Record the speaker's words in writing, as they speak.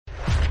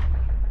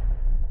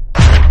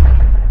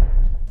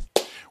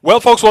Well,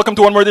 folks, welcome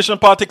to one more edition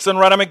of Politics and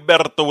Run. I'm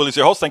Egberto Willis,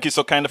 your host. Thank you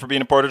so kindly for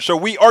being a part of the show.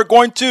 We are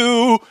going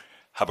to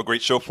have a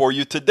great show for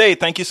you today.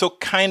 Thank you so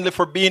kindly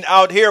for being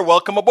out here.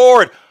 Welcome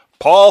aboard.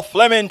 Paul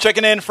Fleming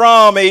checking in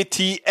from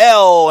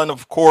ATL. And,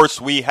 of course,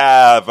 we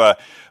have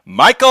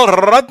Michael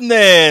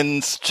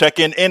Rudnins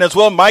checking in as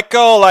well.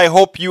 Michael, I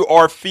hope you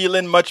are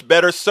feeling much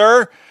better,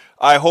 sir.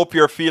 I hope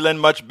you're feeling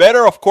much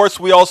better. Of course,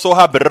 we also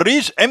have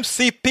Bridge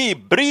MCP.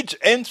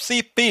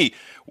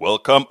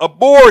 Welcome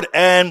aboard.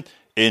 And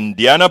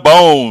Indiana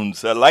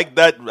Bones. I like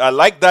that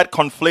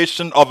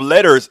conflation of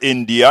letters,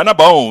 Indiana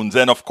Bones.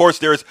 And of course,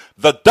 there's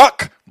the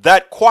duck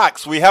that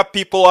quacks. We have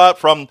people out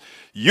from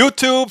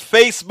YouTube,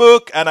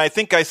 Facebook, and I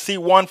think I see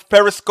one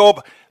Periscope.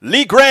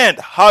 Lee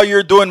Grant, how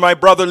you're doing, my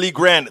brother Lee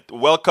Grant?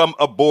 Welcome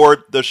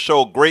aboard the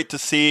show. Great to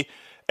see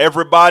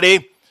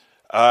everybody.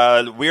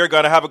 We are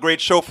going to have a great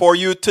show for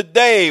you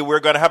today. We're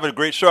going to have a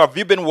great show. Have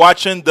you been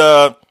watching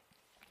the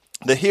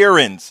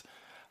hearings?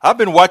 I've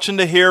been watching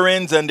the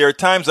hearings, and there are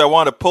times I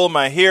want to pull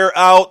my hair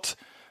out.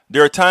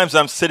 There are times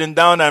I'm sitting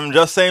down and I'm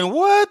just saying,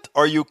 what?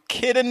 Are you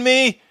kidding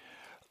me?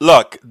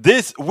 Look,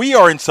 we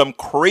are in some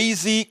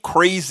crazy,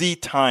 crazy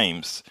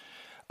times.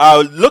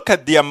 Look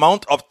at the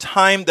amount of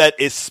time that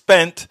is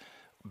spent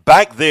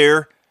back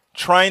there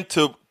trying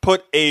to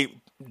put a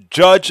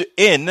judge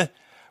in.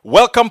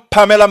 Welcome,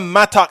 Pamela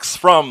Mattox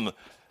from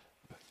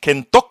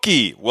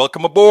Kentucky.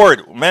 Welcome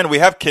aboard. Man, we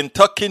have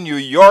Kentucky, New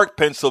York,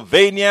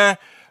 Pennsylvania,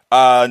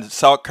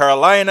 South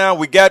Carolina.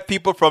 We got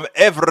people from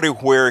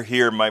everywhere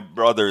here, my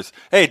brothers.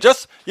 Hey,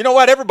 you know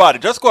what, everybody,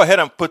 just go ahead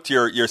and put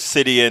your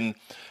city in.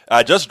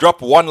 Just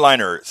drop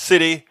one-liner,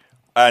 city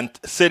and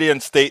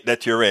state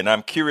that you're in.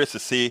 I'm curious to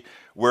see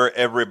where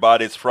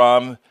everybody's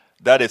from.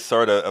 That is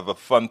sort of a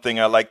fun thing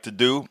I like to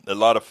do, a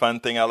lot of fun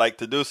thing I like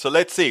to do. So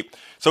let's see.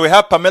 So we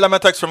have Pamela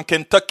Mattox from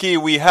Kentucky.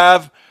 We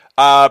have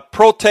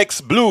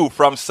Protex Blue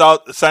from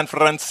San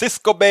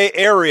Francisco Bay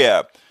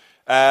Area.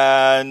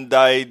 And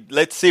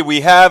let's see,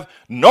 we have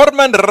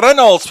Norman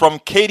Reynolds from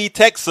Katy,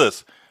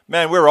 Texas.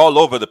 Man, we're all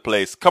over the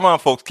place. Come on,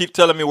 folks, keep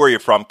telling me where you're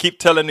from. Keep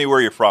telling me where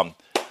you're from.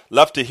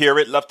 Love to hear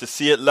it, love to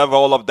see it, love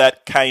all of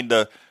that kind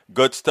of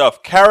good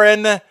stuff.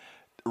 Karen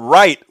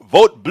Wright,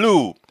 Vote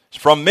Blue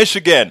from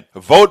Michigan.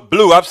 Vote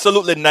Blue,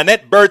 absolutely.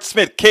 Nanette Bird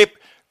Smith, Cape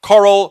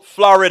Coral,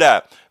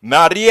 Florida.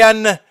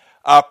 Marianne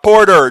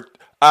Porter,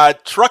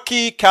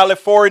 Truckee,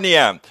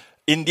 California.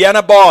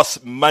 Indiana Boss,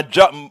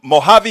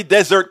 Mojave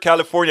Desert,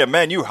 California.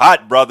 Man, you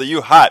hot, brother,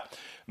 you hot.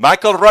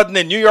 Michael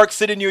Rudnin, New York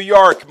City, New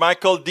York.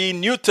 Michael D.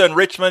 Newton,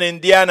 Richmond,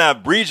 Indiana.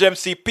 Bridge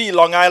MCP,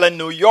 Long Island,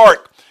 New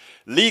York.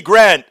 Lee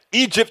Grant,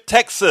 Egypt,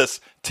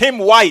 Texas. Tim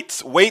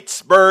Whites,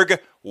 Waitsburg,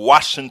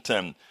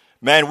 Washington.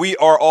 Man, we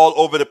are all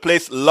over the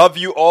place. Love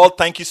you all.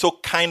 Thank you so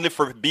kindly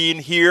for being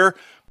here.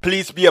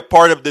 Please be a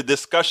part of the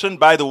discussion.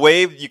 By the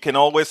way, you can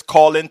always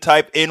call in,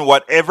 type in,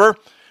 whatever.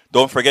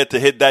 Don't forget to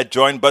hit that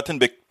join button,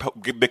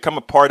 become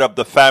a part of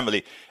the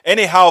family.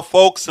 Anyhow,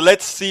 folks,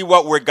 let's see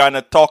what we're going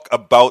to talk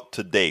about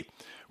today.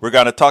 We're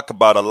going to talk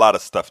about a lot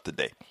of stuff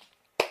today.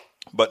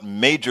 But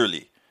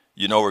majorly,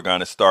 we're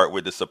going to start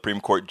with the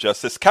Supreme Court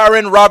Justice.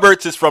 Karen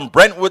Roberts is from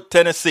Brentwood,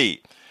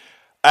 Tennessee.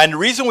 And the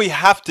reason we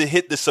have to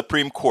hit the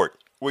Supreme Court,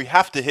 we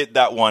have to hit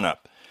that one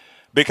up,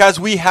 because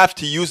we have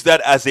to use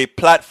that as a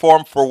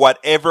platform for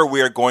whatever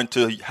we are going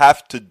to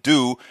have to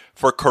do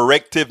for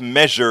corrective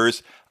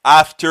measures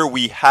after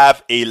we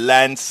have a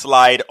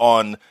landslide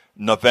on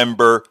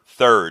November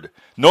 3rd.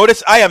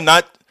 Notice I am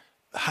not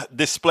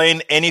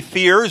displaying any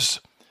fears.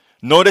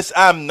 Notice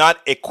I'm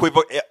not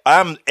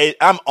I'm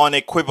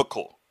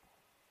unequivocal.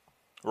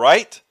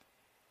 Right?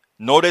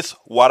 Notice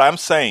what I'm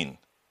saying.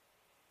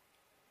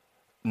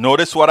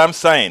 Well,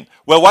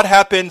 what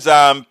happens,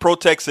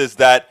 Protex, is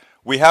that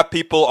we have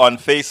people on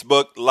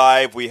Facebook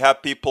Live, we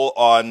have people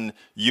on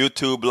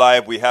YouTube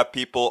Live, we have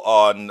people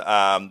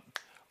on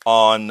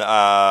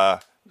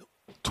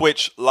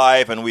Twitch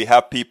Live, and we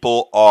have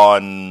people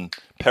on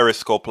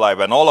Periscope Live,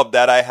 and all of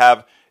that I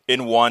have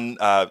in one.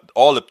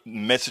 All the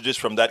messages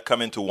from that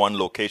come into one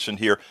location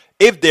here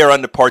if they're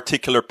on the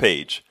particular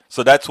page.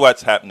 So that's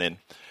what's happening.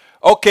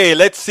 Okay,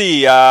 let's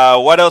see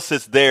what else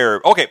is there.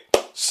 Okay,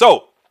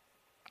 so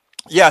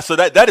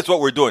that is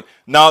what we're doing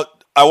now.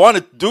 I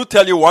want to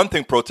tell you one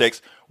thing, Protex.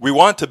 We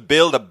want to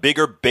build a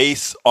bigger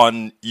base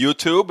on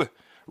YouTube.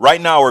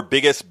 Right now, our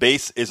biggest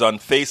base is on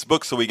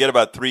Facebook, so we get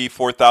about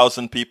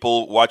 4,000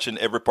 people watching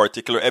every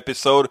particular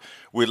episode.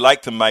 We'd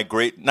like to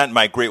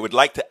we'd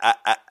like to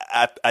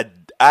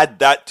add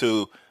that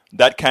to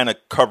that kind of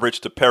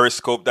coverage to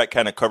Periscope, that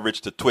kind of coverage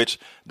to Twitch,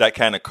 that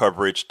kind of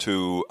coverage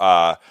to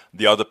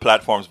the other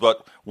platforms.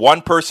 But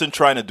one person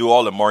trying to do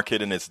all the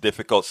marketing is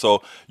difficult,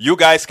 so you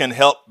guys can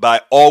help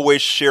by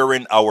always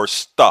sharing our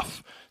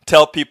stuff.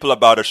 Tell people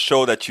about a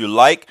show that you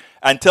like,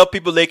 and tell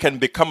people they can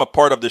become a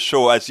part of the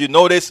show. As you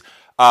notice,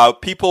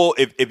 people,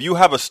 if you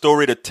have a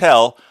story to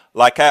tell,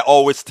 like I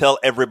always tell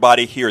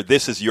everybody here,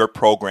 this is your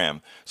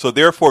program. So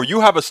therefore, you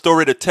have a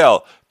story to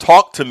tell,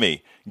 talk to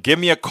me, give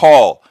me a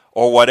call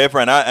or whatever,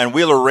 and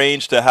we'll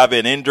arrange to have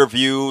an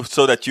interview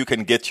so that you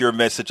can get your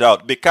message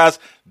out, because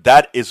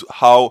that is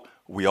how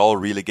we all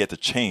really get to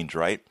change,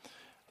 right?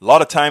 A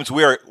lot of times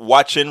we are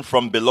watching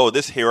from below,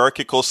 this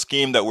hierarchical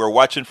scheme that we're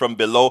watching from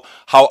below,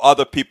 how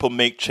other people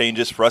make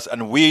changes for us,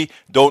 and we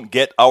don't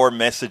get our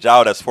message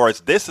out as far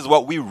as this is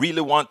what we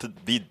really want to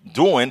be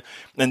doing.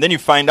 And then you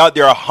find out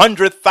there are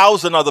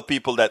 100,000 other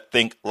people that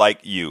think like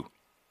you.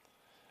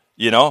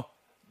 You know,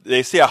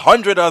 they see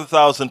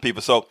 100,000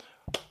 people. So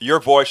your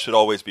voice should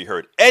always be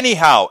heard.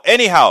 Anyhow,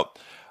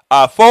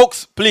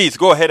 folks, please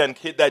go ahead and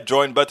hit that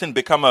join button.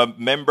 Become a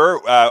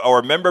member.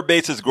 Our member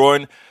base is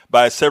growing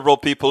by several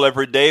people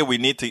every day. We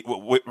need to.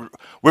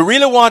 We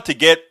really want to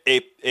get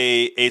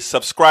a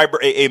subscriber,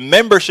 a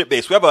membership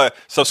base. We have a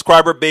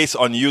subscriber base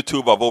on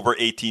YouTube of over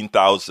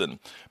 18,000,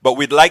 but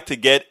we'd like to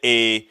get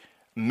a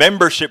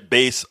membership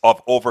base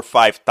of over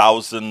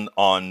 5,000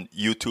 on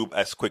YouTube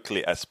as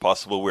quickly as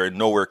possible. We're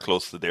nowhere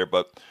close to there,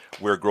 but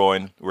we're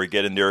growing. We're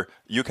getting there.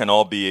 You can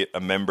all be a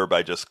member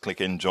by just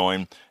clicking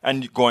join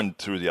and going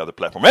through the other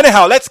platform.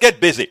 Anyhow, let's get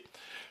busy.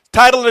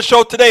 Title of the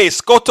show today,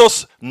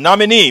 SCOTUS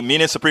nominee,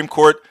 meaning Supreme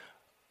Court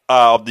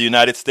of the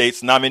United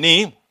States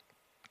nominee,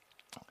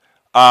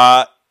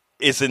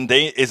 is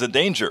a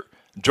danger.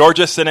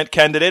 Georgia Senate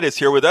candidate is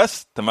here with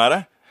us,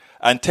 Tamara.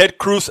 And Ted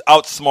Cruz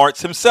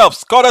outsmarts himself.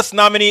 SCOTUS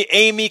nominee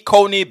Amy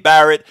Coney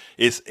Barrett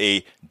is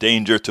a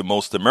danger to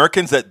most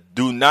Americans that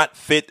do not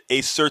fit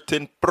a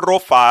certain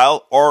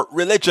profile or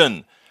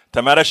religion.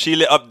 Tamara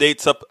Sheila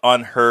updates up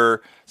on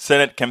her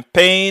Senate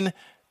campaign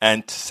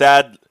and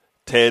sad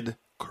Ted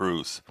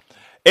Cruz.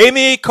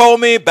 Amy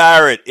Coney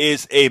Barrett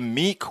is a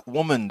meek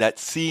woman that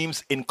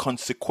seems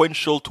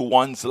inconsequential to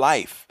one's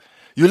life.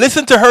 You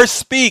listen to her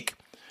speak,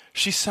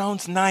 she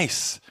sounds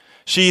nice.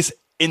 She's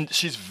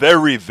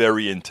very,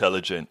 very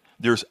intelligent.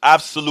 There's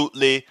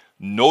absolutely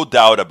no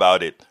doubt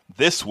about it.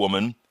 This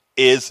woman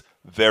is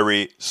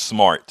very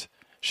smart.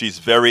 She's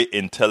very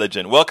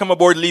intelligent. Welcome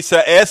aboard,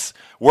 Lisa S.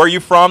 Where are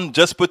you from?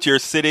 Just put your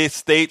city,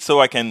 state,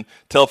 so I can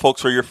tell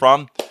folks where you're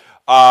from.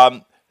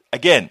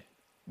 Again,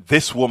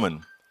 this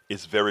woman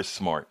is very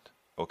smart,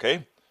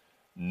 okay?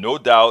 No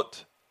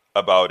doubt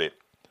about it.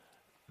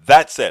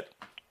 That's it.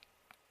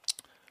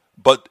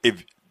 But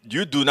if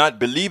you do not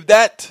believe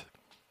that,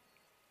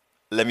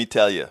 let me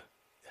tell you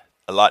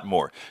a lot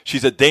more.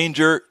 She's a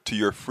danger to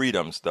your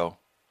freedoms, though.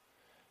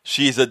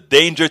 She's a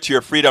danger to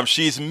your freedom.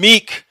 She's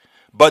meek,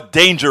 but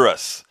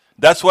dangerous.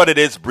 That's what it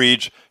is,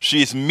 Breach.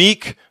 She's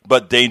meek,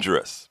 but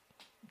dangerous.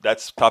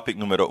 That's topic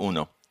numero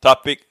uno.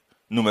 Topic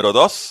numero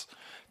dos.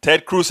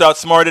 Ted Cruz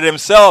outsmarted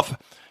himself.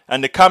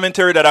 And the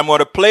commentary that I'm going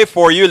to play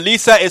for you,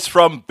 Lisa, is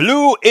from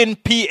Blue in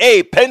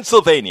PA,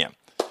 Pennsylvania.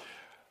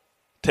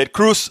 Ted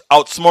Cruz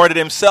outsmarted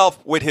himself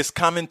with his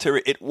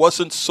commentary. It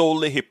wasn't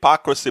solely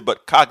hypocrisy,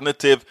 but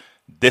cognitive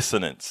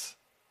dissonance.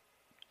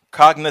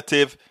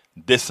 Cognitive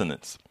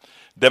dissonance.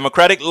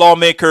 Democratic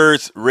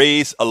lawmakers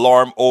raise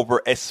alarm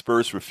over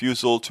Esper's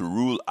refusal to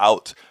rule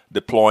out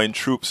deploying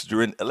troops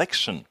during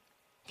election.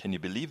 Can you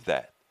believe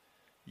that?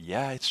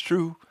 Yeah, it's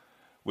true.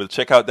 We'll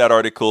check out that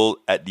article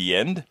at the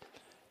end.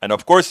 And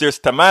of course, there's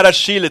Tamara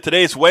Sheila.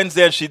 Today is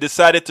Wednesday, and she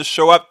decided to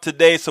show up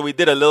today. So we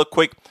did a little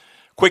quick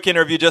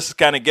interview just to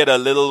kind of get a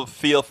little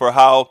feel for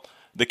how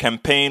the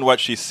campaign, what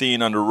she's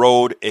seen on the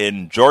road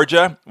in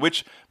Georgia,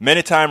 which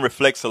many times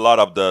reflects a lot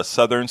of the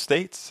southern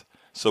states.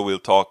 So we'll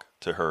talk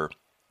to her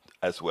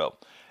as well.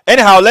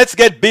 Anyhow, let's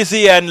get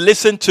busy and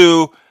listen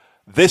to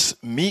this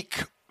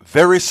meek,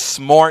 very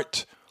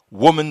smart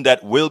woman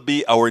that will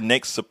be our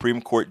next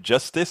Supreme Court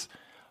justice,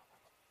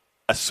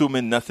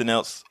 assuming nothing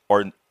else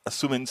or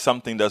assuming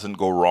something doesn't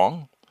go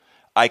wrong.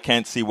 I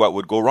can't see what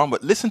would go wrong,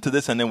 but listen to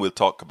this and then we'll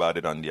talk about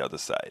it on the other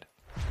side.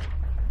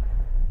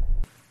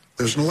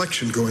 There's an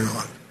election going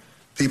on.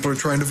 People are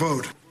trying to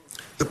vote.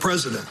 The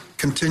president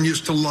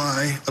continues to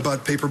lie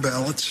about paper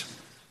ballots,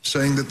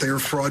 saying that they are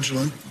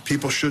fraudulent.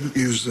 People shouldn't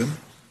use them.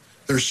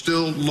 There's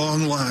still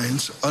long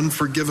lines,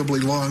 unforgivably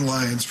long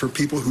lines, for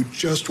people who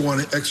just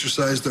want to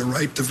exercise their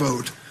right to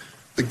vote.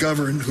 The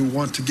governed who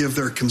want to give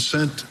their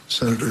consent,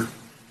 Senator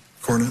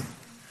Cornyn.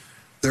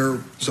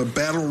 There's a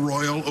battle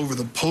royal over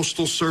the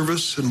Postal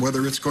Service and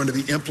whether it's going to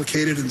be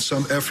implicated in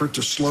some effort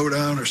to slow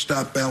down or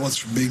stop ballots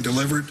from being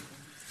delivered.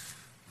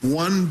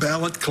 One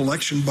ballot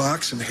collection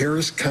box in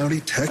Harris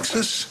County,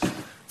 Texas,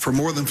 for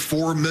more than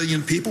 4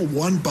 million people,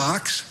 one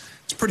box.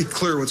 It's pretty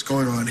clear what's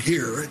going on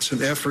here. It's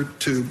an effort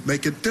to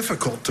make it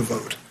difficult to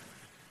vote.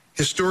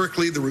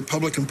 Historically, the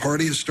Republican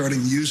Party is starting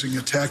using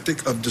a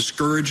tactic of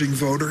discouraging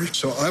voters.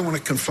 So I want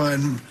to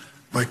confine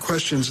my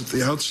questions at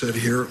the outset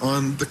here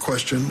on the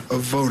question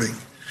of voting.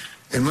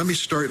 And let me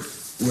start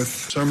with a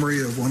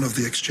summary of one of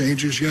the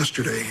exchanges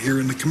yesterday here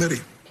in the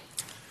committee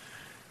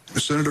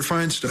with Senator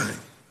Feinstein,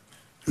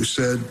 who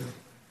said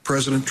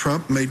President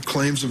Trump made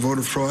claims of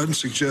voter fraud and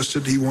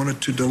suggested he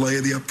wanted to delay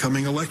the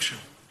upcoming election.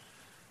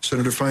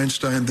 Senator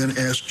Feinstein then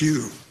asked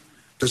you,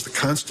 does the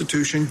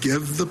Constitution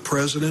give the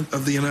President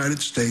of the United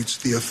States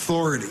the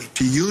authority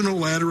to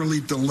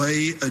unilaterally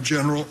delay a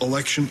general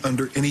election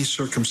under any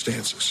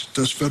circumstances?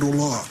 Does federal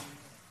law?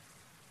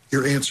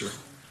 Your answer,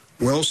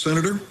 well,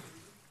 Senator,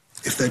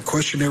 if that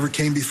question ever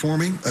came before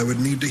me, I would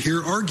need to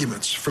hear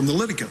arguments from the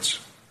litigants.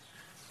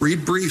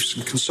 read briefs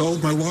and consult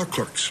with my law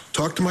clerks,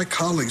 talk to my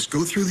colleagues,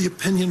 go through the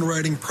opinion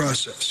writing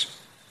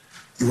process.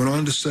 You went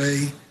on to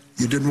say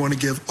you didn't want to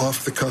give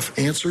off-the-cuff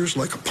answers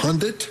like a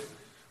pundit,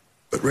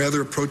 but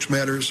rather approach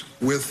matters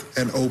with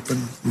an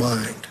open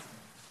mind.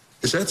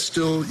 Is that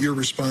still your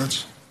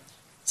response?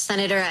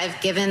 Senator, I've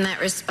given that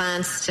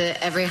response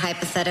to every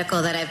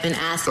hypothetical that I've been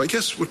asked. So I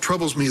guess what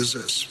troubles me is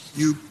this.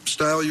 You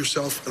style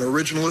yourself an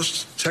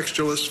originalist,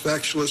 textualist,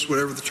 factualist,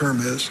 whatever the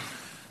term is,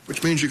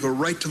 which means you go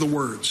right to the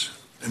words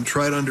and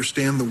try to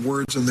understand the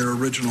words in their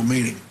original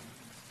meaning.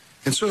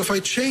 And so if I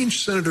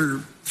changed Senator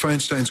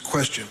Feinstein's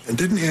question and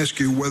didn't ask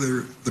you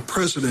whether the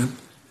president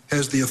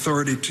has the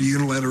authority to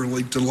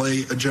unilaterally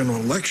delay a general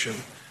election,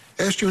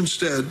 asked you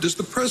instead, does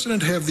the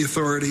president have the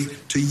authority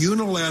to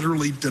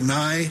unilaterally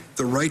deny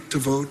the right to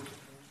vote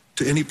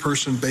to any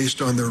person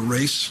based on their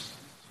race?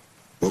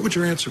 What would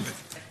your answer be?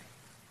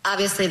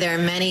 Obviously, there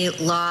are many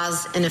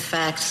laws in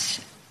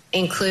effect,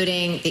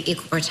 including the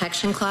Equal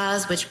Protection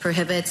Clause, which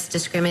prohibits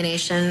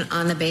discrimination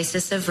on the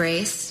basis of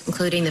race,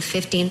 including the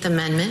 15th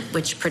Amendment,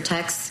 which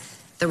protects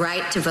the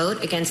right to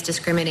vote against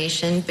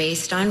discrimination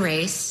based on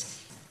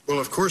race. Well,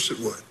 of course it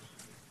would.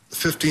 The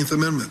 15th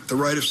Amendment, the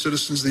right of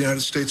citizens of the United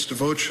States to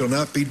vote shall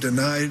not be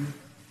denied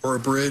or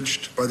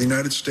abridged by the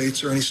United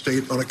States or any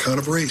state on account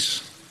of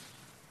race.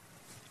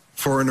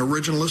 For an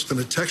originalist and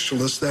a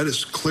textualist, that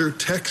is clear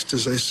text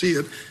as I see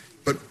it.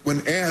 But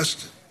when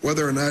asked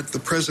whether or not the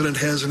president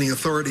has any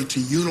authority to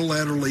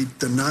unilaterally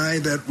deny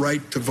that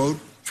right to vote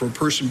for a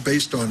person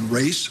based on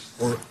race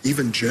or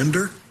even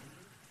gender,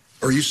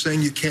 are you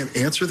saying you can't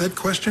answer that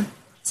question?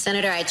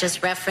 Senator, I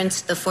just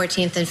referenced the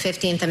 14th and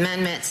 15th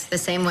Amendments, the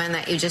same one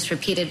that you just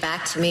repeated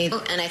back to me.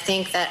 And I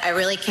think that I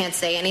really can't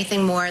say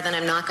anything more than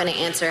I'm not going to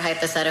answer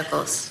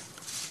hypotheticals.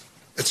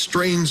 It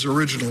strains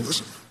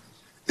originalism.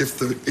 If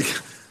the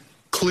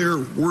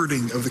clear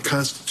wording of the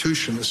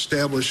Constitution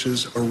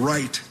establishes a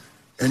right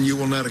and you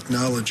will not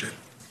acknowledge it.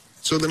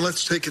 So then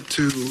let's take it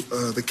to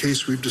the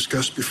case we've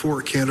discussed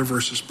before, Cantor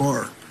versus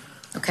Barr.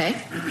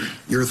 Okay.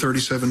 Your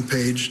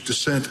 37-page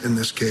dissent in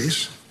this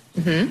case.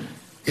 Mm-hmm.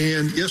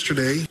 And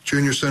yesterday,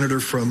 junior senator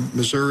from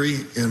Missouri,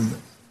 in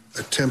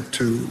attempt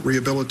to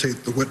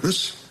rehabilitate the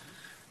witness,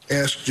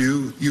 asked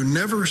you, you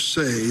never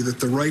say that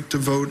the right to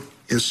vote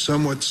is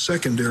somewhat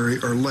secondary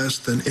or less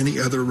than any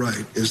other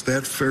right. Is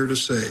that fair to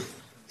say?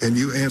 And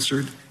you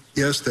answered,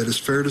 yes, that is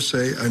fair to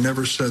say. I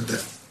never said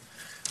that.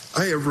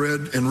 I have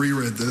read and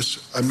reread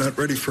this. I'm not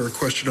ready for a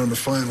question on the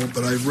final,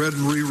 but I've read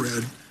and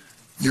reread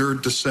your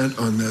dissent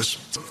on this.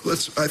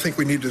 I think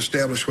we need to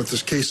establish what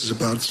this case is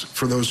about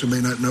for those who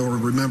may not know or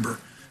remember.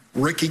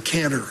 Ricky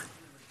Cantor.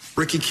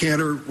 Ricky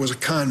Cantor was a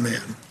con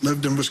man,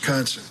 lived in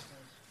Wisconsin.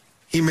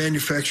 He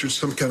manufactured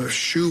some kind of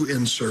shoe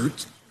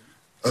insert,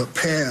 a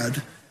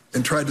pad,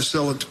 and tried to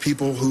sell it to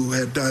people who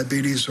had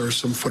diabetes or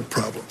some foot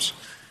problems.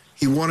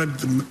 He wanted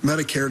the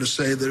Medicare to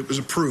say that it was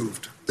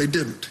approved. They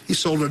didn't. He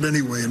sold it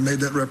anyway and made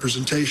that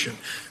representation.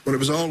 When it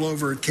was all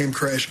over, it came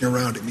crashing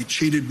around him. He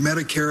cheated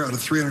Medicare out of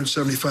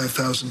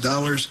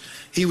 $375,000.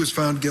 He was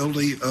found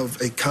guilty of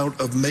a count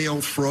of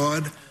mail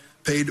fraud,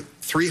 paid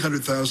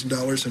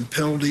 $300,000 in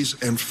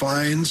penalties and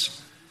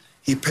fines.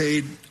 He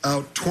paid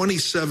out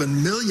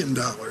 $27 million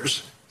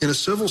in a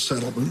civil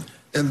settlement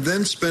and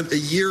then spent a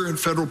year in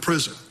federal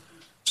prison.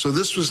 So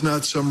this was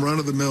not some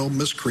run-of-the-mill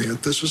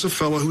miscreant. This was a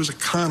fellow who was a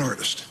con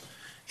artist.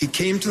 He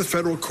came to the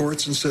federal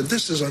courts and said,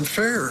 this is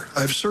unfair.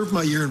 I've served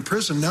my year in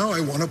prison. Now I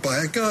want to buy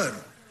a gun.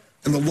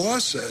 And the law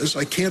says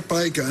I can't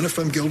buy a gun if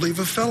I'm guilty of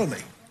a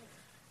felony.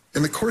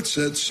 And the court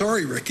said,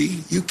 sorry, Ricky,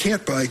 you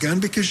can't buy a gun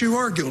because you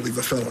are guilty of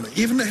a felony.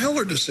 Even the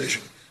Heller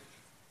decision.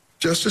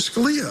 Justice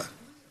Scalia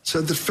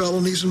said that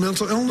felonies and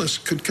mental illness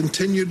could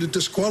continue to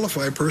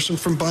disqualify a person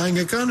from buying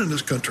a gun in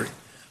this country.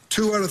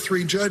 2 out of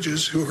 3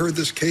 judges who heard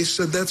this case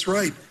said, that's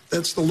right.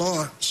 That's the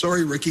law.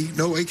 Sorry, Ricky,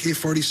 no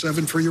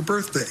AK-47 for your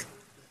birthday.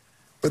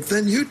 But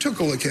then you took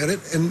a look at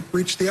it and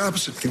reached the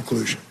opposite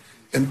conclusion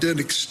and did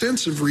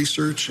extensive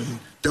research and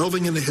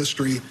delving into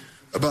history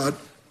about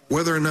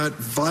whether or not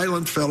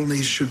violent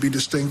felonies should be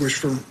distinguished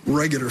from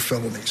regular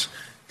felonies.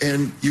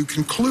 And you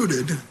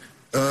concluded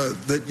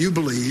that you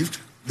believed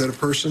that a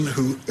person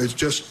who has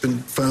just been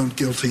found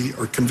guilty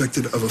or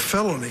convicted of a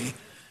felony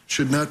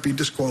should not be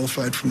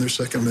disqualified from their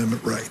Second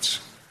Amendment rights.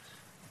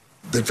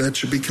 That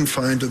should be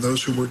confined to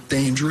those who were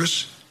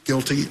dangerous,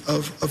 guilty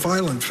of a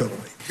violent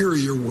felony. Here are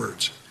your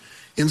words.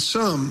 In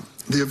sum,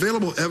 the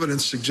available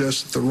evidence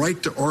suggests that the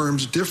right to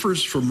arms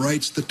differs from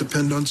rights that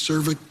depend on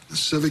civic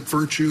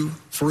virtue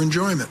for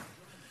enjoyment.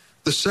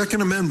 The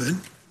Second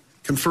Amendment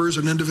confers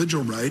an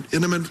individual right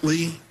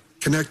intimately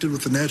connected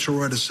with the natural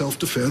right of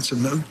self-defense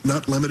and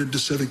not limited to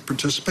civic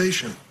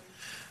participation.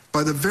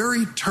 By the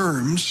very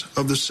terms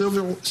of the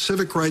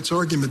civic rights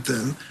argument,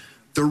 then,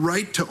 the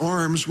right to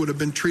arms would have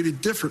been treated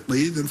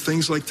differently than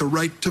things like the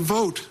right to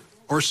vote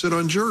or sit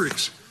on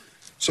juries.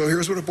 So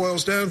here's what it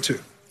boils down to.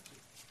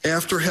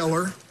 After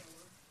Heller,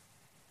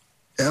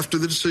 after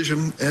the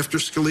decision, after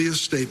Scalia's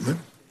statement,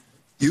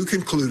 you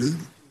concluded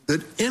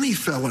that any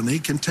felony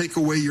can take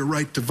away your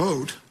right to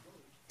vote,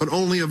 but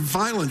only a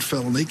violent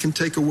felony can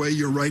take away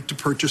your right to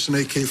purchase an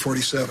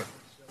AK-47.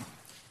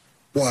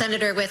 Why?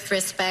 Senator, with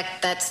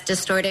respect, that's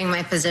distorting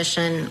my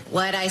position.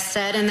 What I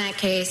said in that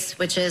case,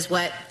 which is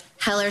what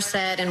Heller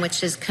said and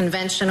which is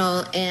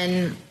conventional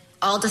in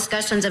all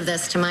discussions of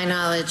this, to my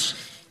knowledge,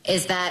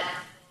 is that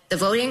the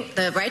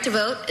right to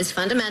vote is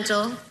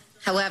fundamental.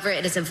 However,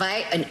 it is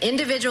an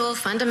individual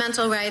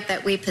fundamental right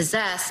that we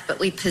possess, but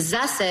we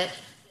possess it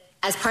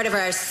as part of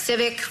our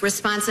civic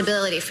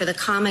responsibility for the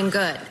common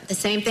good. The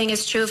same thing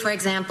is true, for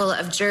example,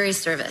 of jury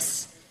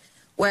service.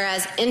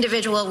 Whereas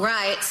individual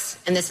rights,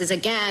 and this is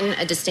again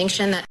a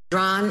distinction that's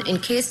drawn in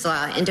case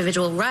law,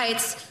 individual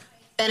rights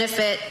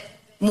benefit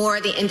more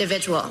the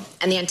individual.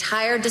 And the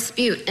entire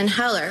dispute in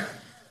Heller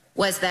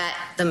was that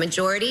the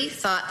majority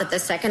thought that the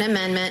Second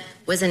Amendment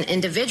was an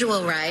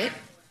individual right,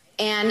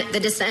 and the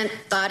dissent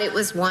thought it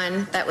was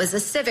one that was a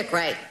civic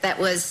right, that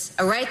was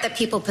a right that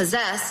people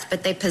possessed,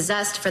 but they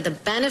possessed for the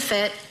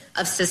benefit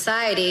of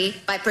society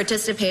by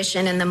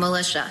participation in the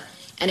militia.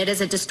 And it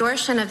is a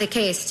distortion of the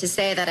case to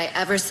say that I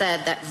ever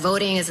said that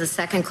voting is a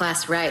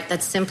second-class right.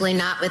 That's simply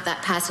not what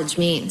that passage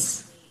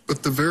means.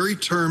 But the very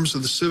terms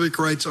of the civic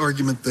rights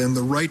argument then,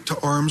 the right to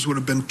arms would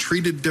have been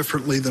treated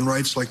differently than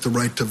rights like the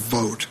right to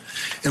vote.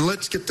 And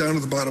let's get down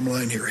to the bottom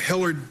line here.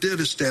 Heller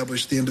did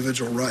establish the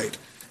individual right.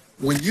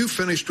 When you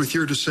finished with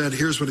your dissent,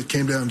 here's what it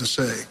came down to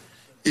say.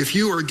 If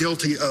you are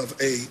guilty of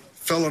a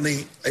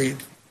felony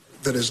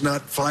that is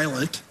not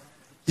violent,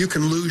 you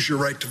can lose your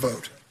right to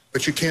vote,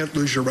 but you can't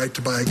lose your right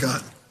to buy a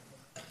gun.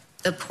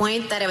 The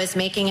point that I was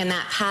making in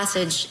that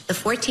passage, the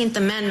 14th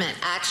Amendment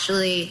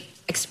actually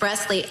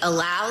expressly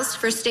allows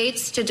for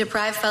states to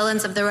deprive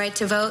felons of the right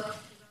to vote.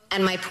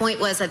 And my point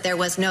was that there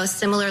was no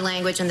similar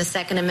language in the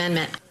Second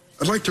Amendment.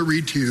 I'd like to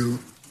read to you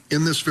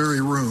in this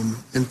very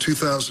room in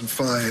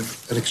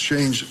 2005 an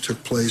exchange that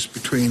took place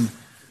between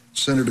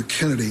Senator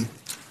Kennedy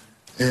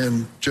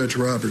and Judge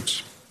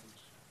Roberts.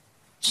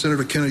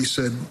 Senator Kennedy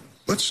said,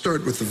 "Let's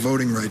start with the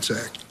Voting Rights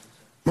Act.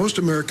 Most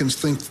Americans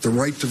think that the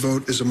right to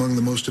vote is among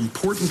the most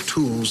important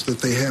tools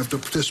that they have to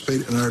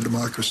participate in our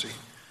democracy.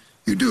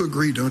 You do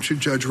agree, don't you,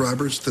 Judge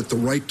Roberts, that the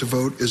right to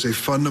vote is a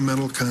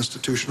fundamental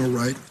constitutional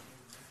right?"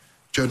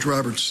 Judge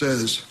Roberts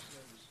says,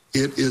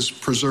 "It is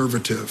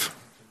preservative.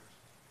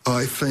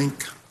 I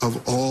think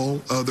of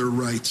all other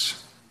rights.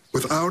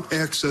 Without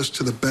access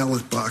to the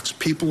ballot box,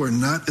 people are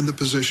not in the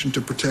position to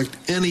protect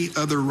any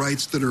other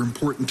rights that are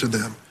important to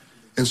them.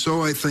 And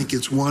so I think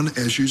it's one,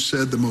 as you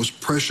said, the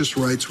most precious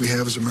rights we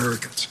have as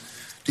Americans."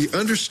 Do you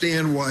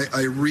understand why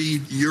I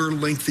read your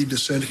lengthy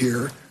dissent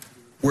here,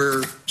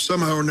 where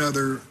somehow or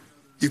another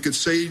you could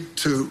say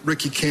to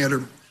Ricky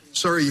Cantor,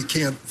 "Sorry, you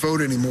can't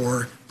vote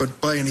anymore, but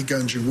buy any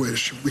guns you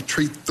wish. We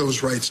treat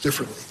those rights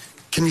differently."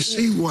 Can you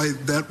see why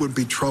that would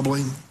be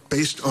troubling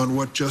based on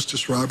what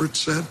Justice Roberts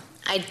said?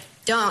 I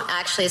don't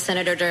actually,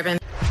 Senator Durbin.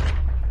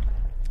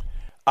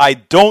 I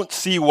don't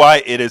see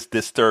why it is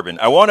disturbing.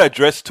 I want to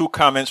address two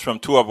comments from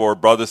two of our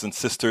brothers and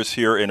sisters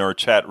here in our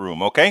chat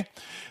room, okay?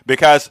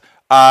 Because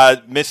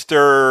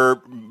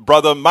Mr.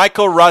 Brother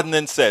Michael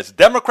Rodnan says,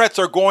 Democrats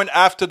are going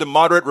after the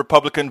moderate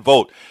Republican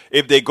vote.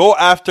 If they go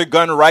after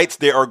gun rights,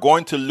 they are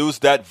going to lose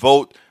that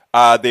vote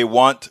they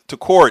want to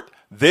court.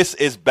 This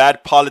is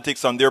bad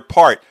politics on their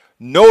part.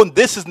 No,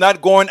 this is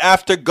not going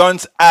after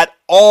guns at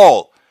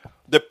all.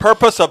 The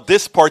purpose of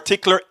this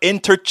particular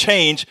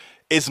interchange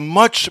is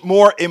much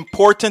more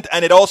important,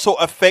 and it also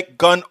affects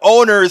gun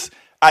owners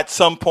at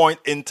some point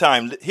in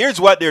time. Here's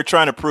what they're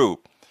trying to prove.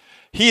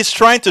 He is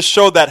trying to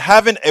show that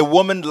having a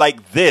woman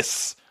like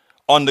this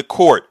on the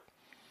court,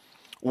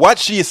 what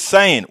she is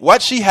saying,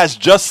 what she has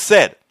just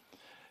said,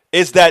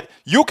 is that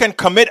you can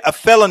commit a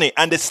felony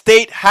and the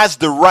state has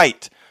the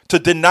right to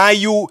deny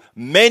you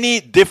many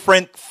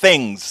different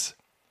things.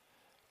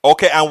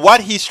 Okay, and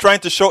what he's trying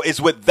to show is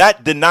with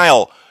that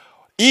denial,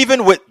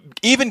 ensuring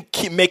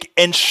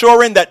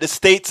that the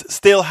states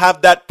still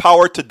have that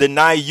power to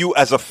deny you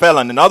as a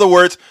felon. In other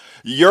words,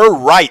 your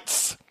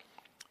rights,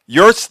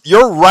 your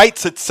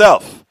rights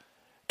itself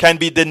can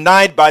be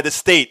denied by the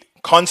state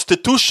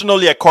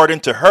constitutionally according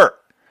to her.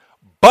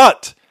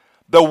 But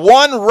the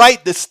one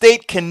right the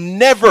state can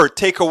never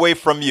take away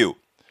from you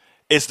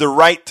is the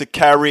right to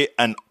carry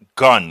a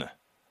gun.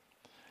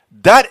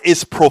 That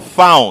is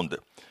profound.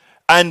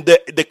 And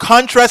the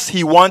contrast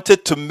he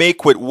wanted to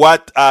make with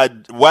what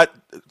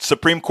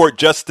Supreme Court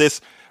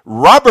Justice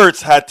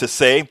Roberts had to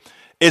say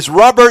is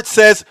Roberts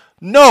says,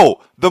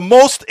 no, the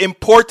most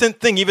important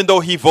thing, even though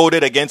he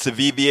voted against the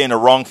VVA in a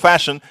wrong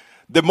fashion,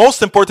 the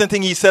most important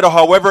thing he said,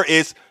 however,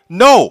 is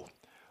no,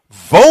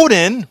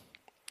 voting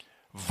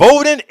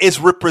is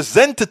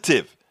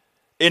representative.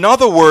 In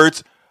other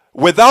words,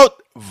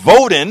 without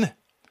voting,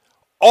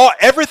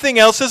 everything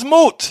else is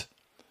moot.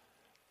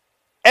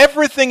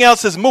 Everything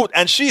else is moot.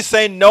 And she's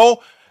saying,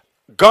 no,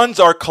 guns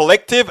are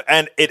collective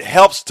and it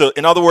helps to,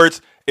 in other words,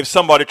 if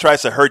somebody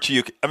tries to hurt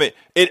you,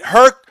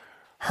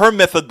 her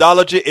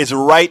methodology is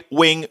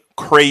right-wing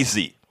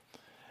crazy.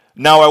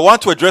 Now, I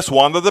want to address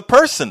one other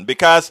person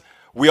because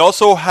we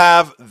also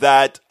have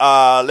that,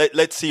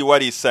 let's see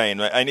what he's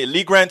saying. And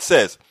Lee Grant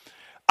says,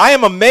 I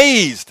am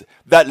amazed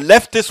that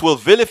leftists will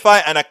vilify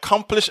an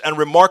accomplished and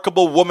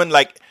remarkable woman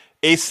like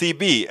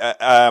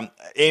ACB,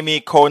 Amy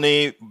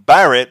Coney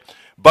Barrett,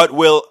 but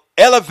will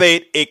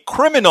elevate a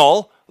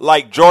criminal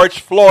like George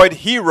Floyd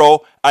hero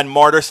and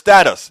martyr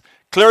status.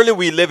 Clearly,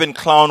 we live in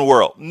clown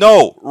world.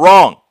 No,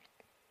 wrong.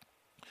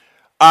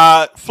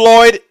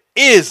 Floyd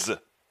is,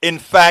 in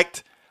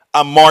fact,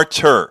 a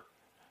martyr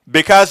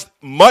because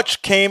much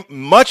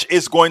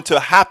is going to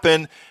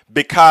happen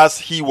because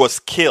he was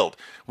killed.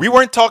 We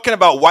weren't talking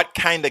about what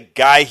kind of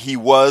guy he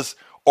was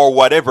or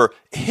whatever.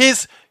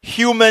 His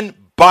human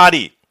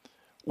body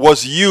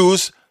was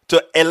used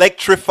to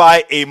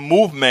electrify a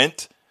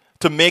movement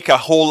to make a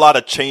whole lot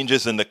of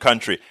changes in the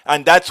country.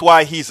 And that's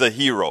why he's a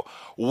hero.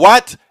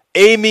 What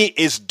Amy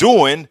is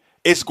doing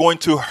is going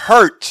to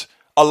hurt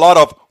a lot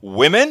of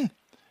women.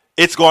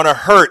 It's going to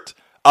hurt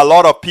a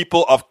lot of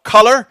people of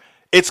color.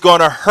 It's going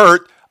to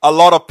hurt a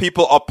lot of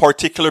people of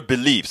particular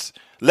beliefs.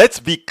 Let's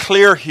be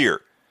clear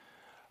here.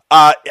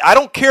 I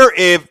don't care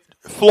if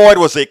Floyd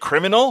was a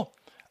criminal.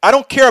 I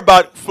don't care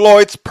about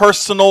Floyd's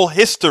personal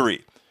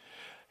history.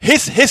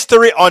 His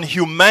history on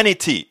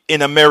humanity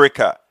in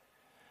America.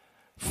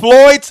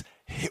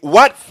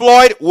 What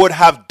Floyd would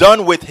have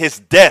done with his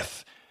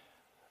death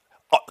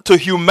to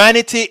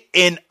humanity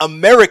in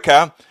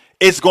America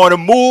is going to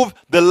move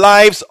the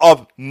lives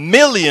of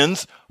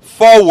millions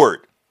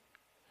forward.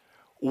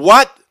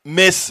 What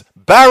Miss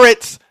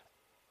Barrett's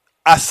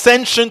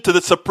ascension to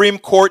the Supreme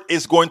Court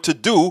is going to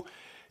do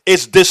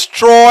is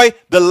destroy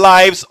the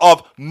lives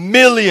of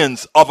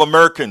millions of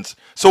Americans.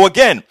 So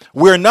again,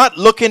 we're not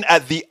looking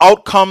at the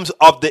outcomes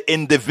of the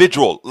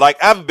individual. Like,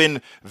 I've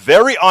been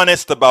very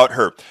honest about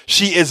her.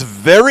 She is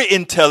very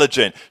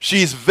intelligent.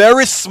 She's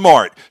very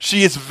smart.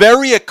 She is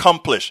very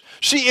accomplished.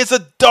 She is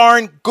a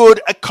darn good,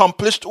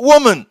 accomplished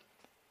woman.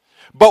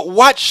 But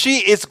what she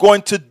is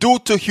going to do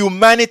to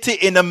humanity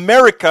in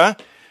America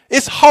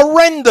is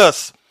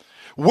horrendous.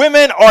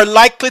 Women are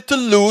likely to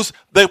lose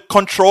the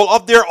control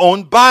of their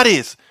own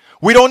bodies.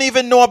 We don't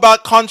even know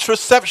about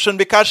contraception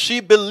because she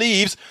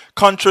believes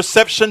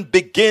contraception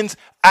begins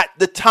at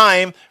the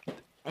time.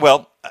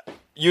 Well,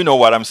 you know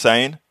what I'm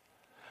saying.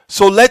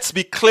 So let's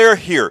be clear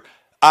here.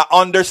 I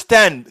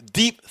understand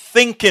deep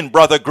thinking,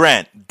 Brother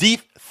Grant.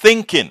 Deep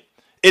thinking.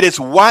 It is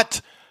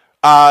what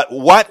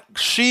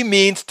she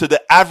means to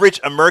the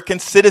average American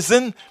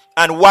citizen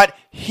and what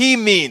he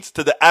means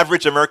to the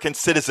average American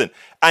citizen.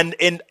 And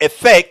in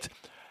effect,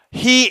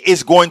 he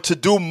is going to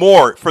do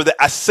more for the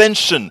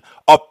ascension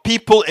of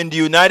people in the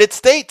United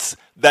States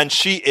than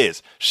she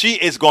is. She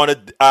is going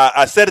to,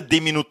 I said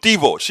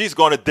diminutivo, she's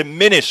going to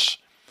diminish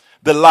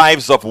the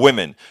lives of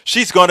women.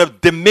 She's going to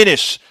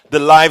diminish the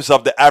lives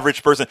of the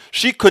average person.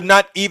 She could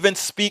not even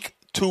speak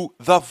to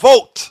the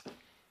vote.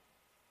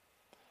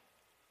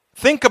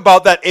 Think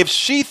about that. If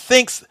she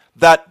thinks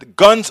that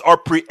guns are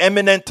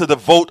preeminent to the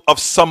vote of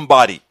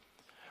somebody,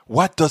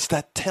 what does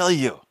that tell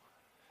you?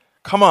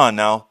 Come on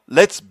now,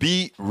 let's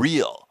be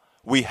real.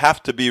 We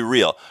have to be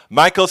real.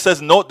 Michael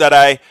says, note that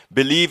I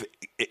believe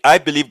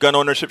gun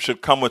ownership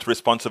should come with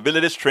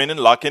responsibilities, training,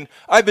 lock-in.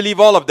 I believe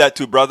all of that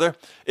too, brother.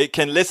 It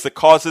can list the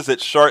causes.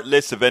 It's short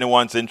list if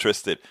anyone's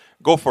interested.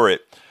 Go for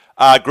it.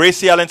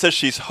 Gracie Allen says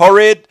she's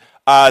horrid.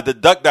 The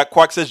duck that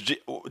quack says,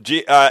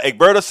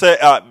 Egberto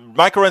said,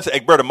 Michael Ren said,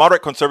 Egberto,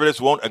 moderate conservatives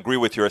won't agree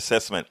with your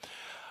assessment.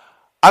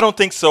 I don't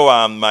think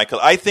so, Michael.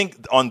 I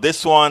think on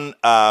this one,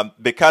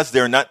 because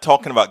they're not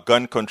talking about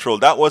gun control,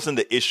 that wasn't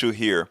the issue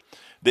here.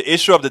 The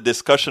issue of the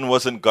discussion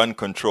wasn't gun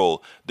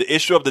control. The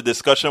issue of the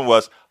discussion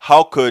was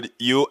how could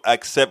you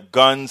accept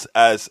guns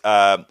as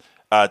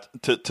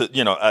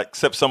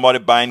accept somebody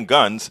buying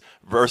guns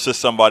versus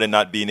somebody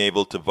not being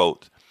able to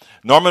vote.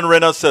 Norman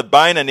Reynolds said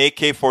buying an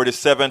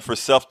AK-47 for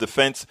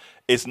self-defense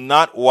is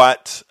not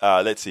what.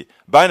 Let's see.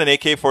 Buying an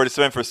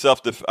AK-47 for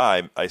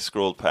self-defense. I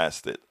scrolled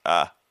past it.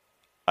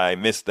 I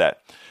missed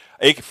that.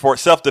 For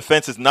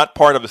self-defense is not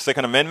part of the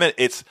Second Amendment.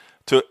 It's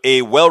to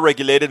a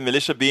well-regulated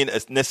militia being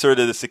as necessary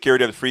to the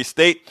security of the free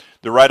state,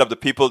 the right of the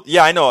people.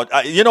 Yeah, I know.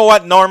 You know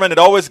what, Norman? It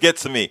always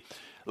gets to me.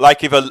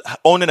 Like if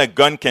owning a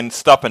gun can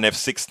stop an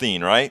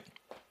F-16, right?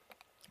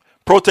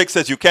 Protect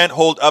says you can't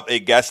hold up a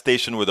gas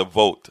station with a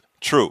vote.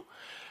 True.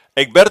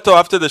 Egberto,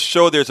 after the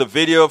show, there's a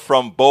video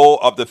from Bo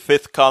of the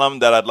Fifth Column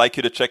that I'd like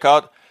you to check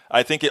out.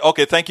 I think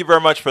okay, thank you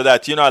very much for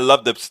that. You know I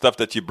love the stuff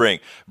that you bring.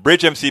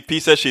 Bridge MCP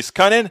says she's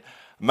cunning.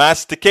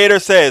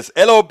 Masticator says,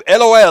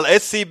 LOL,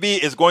 SCB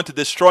is going to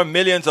destroy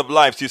millions of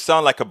lives. You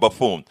sound like a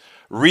buffoon.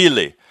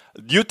 Really?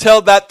 You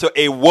tell that to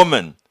a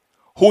woman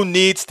who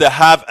needs to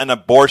have an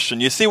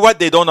abortion. You see what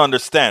they don't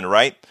understand,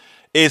 right?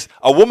 Is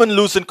a woman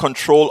losing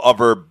control of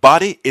her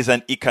body is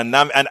an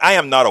economic, and I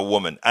am not a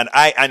woman.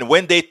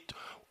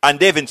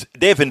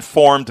 They've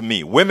informed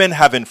me. Women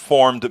have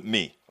informed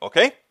me,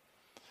 okay?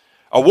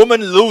 A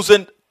woman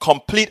losing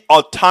complete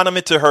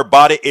autonomy to her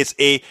body is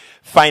a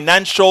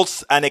financial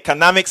and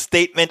economic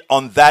statement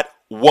on that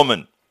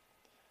woman.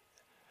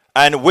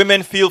 And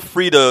women feel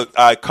free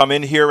to come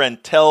in here and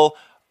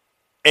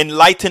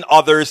enlighten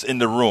others in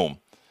the room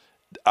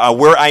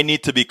where I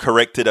need to be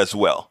corrected as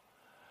well.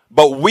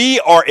 But we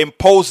are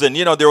imposing,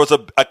 there was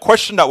a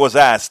question that was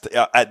asked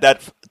at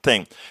that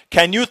thing.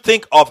 Can you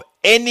think of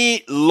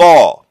any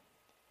law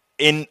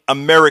in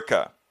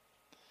America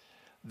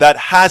that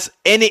has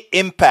any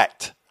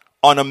impact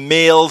on a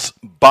male's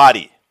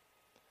body?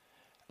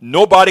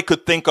 Nobody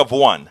could think of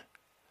one.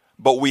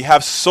 But we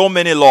have so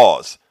many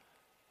laws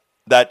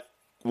that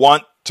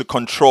want to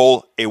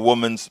control a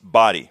woman's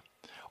body.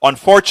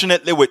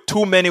 Unfortunately, with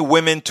too many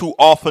women too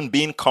often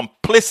being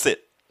complicit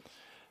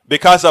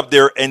because of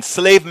their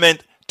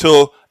enslavement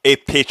to a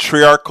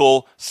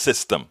patriarchal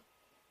system.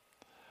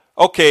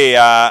 Okay,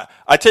 I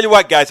tell you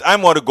what, guys,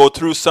 I'm going to go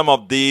through some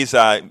of these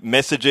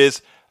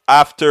messages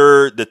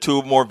after the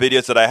 2 more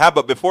videos that I have.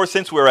 But before,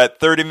 since we're at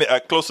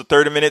close to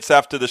 30 minutes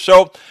after the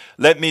show,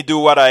 let me do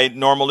what I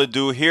normally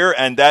do here,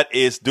 and that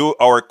is do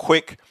our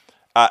quick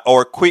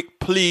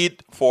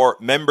plead for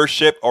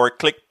membership, or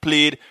quick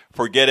plead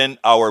for getting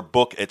our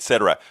book,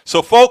 etc.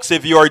 So, folks,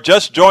 if you are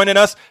just joining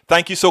us,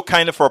 thank you so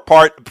kindly for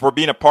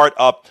being a part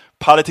of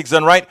Politics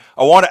Done Right.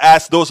 I want to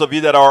ask those of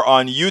you that are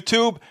on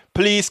YouTube,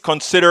 please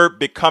consider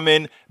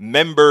becoming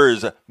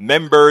members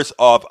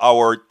of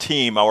our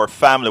team, our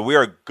family. We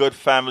are a good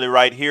family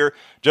right here.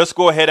 Just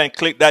go ahead and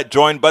click that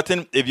join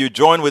button. If you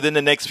join within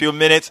the next few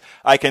minutes,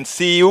 I can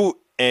see you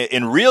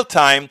in real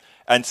time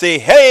and say,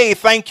 hey,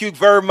 thank you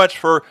very much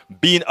for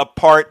being a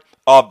part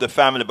of the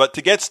family. But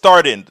to get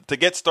started,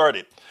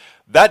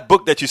 that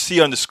book that you see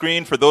on the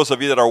screen, for those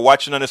of you that are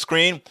watching on the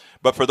screen,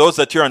 but for those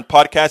that you're on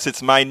podcast,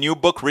 it's my new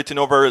book written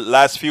over the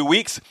last few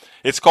weeks.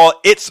 It's called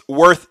It's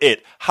Worth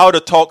It: How to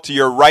Talk to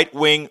Your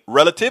Right-Wing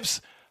Relatives,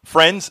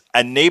 Friends,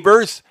 and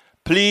Neighbors.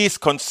 Please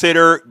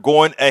consider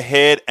going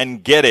ahead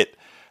and get it.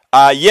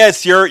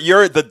 Yes,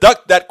 you're the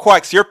duck that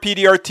quacks. Your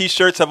PDR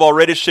t-shirts have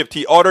already shipped.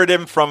 He ordered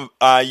them from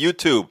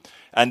YouTube,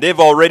 and they've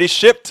already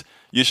shipped.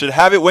 You should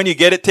have it. When you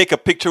get it, take a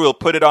picture. We'll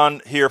put it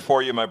on here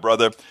for you, my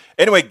brother.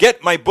 Anyway,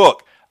 get my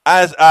book.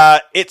 As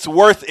It's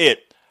Worth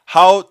It: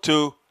 How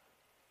to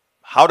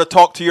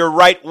Talk to Your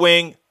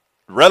Right-Wing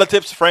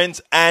Relatives,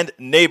 Friends, and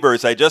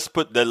Neighbors. I just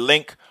put the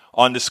link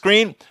on the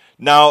screen.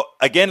 Now,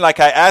 again, like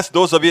I asked,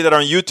 those of you that are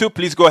on YouTube,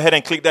 please go ahead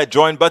and click that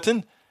join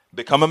button.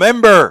 Become a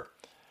member.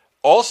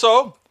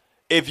 Also,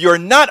 if you're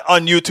not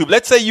on YouTube,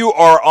 let's say you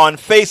are on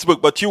Facebook,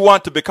 but you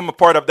want to become a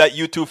part of that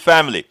YouTube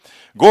family,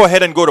 go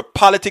ahead and go to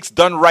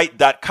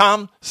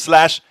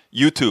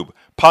politicsdoneright.com/YouTube.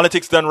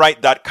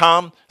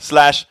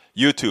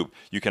 politicsdoneright.com/YouTube.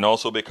 You can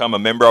also become a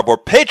member of our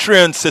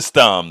Patreon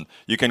system.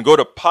 You can go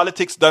to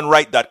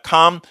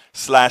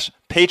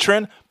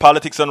politicsdoneright.com/Patreon,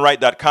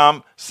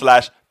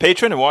 politicsdoneright.com/Patreon.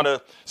 If you want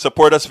to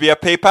support us via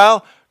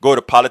PayPal, go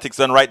to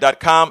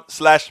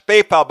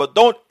politicsdoneright.com/PayPal. But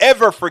don't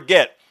ever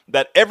forget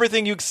that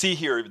everything you see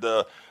here,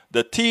 the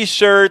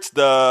t-shirts,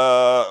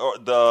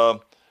 the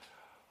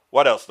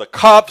what else? The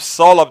cups,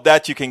 all of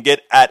that you can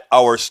get at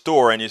our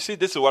store. And you see,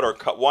 this is what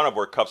one of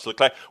our cups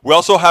look like. We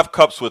also have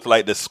cups with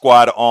like the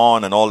squad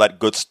on and all that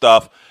good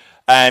stuff.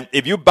 And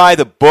if you buy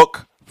the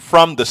book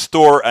from the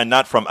store and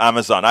not from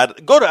Amazon,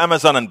 I'd go to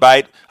Amazon and buy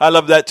it. I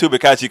love that too,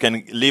 because you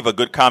can leave a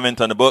good comment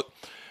on the book.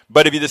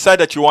 But if you decide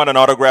that you want an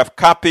autographed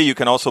copy, you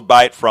can also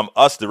buy it from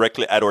us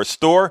directly at our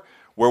store,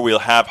 where we'll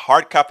have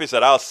hard copies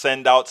that I'll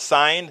send out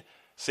signed.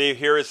 See,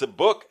 here is the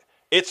book.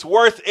 It's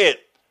Worth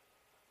It.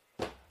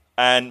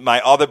 And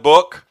my other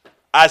book,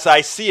 As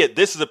I See It.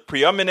 This is a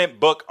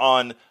preeminent book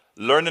on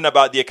learning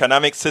about the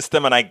economic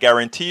system, and I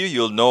guarantee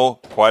you'll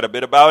know quite a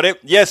bit about it.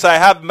 Yes, I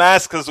have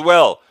masks as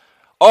well.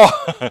 Oh,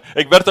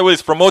 Egberto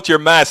Willis, promote your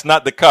mask,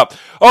 not the cup.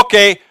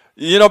 Okay,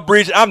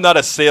 Bridge, I'm not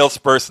a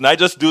salesperson. I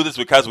just do this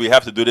because we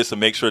have to do this to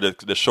make sure that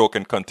the show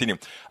can continue.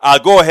 I'll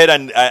go ahead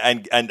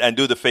and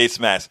do the face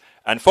mask.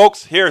 And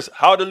folks, here's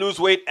how to lose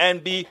weight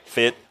and be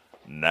fit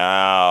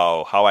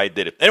now, how I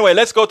did it. Anyway,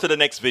 let's go to the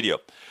next video.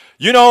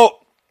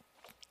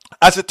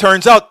 As it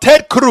turns out,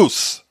 Ted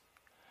Cruz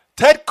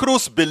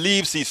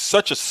believes he's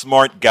such a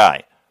smart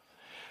guy.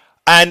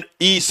 And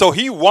so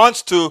he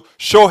wants to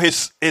show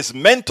his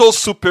mental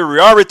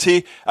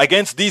superiority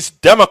against these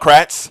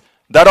Democrats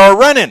that are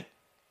running.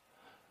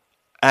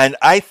 And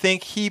I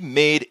think he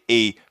made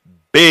a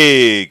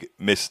big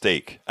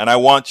mistake. And I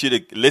want you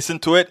to listen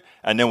to it,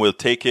 and then we'll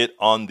take it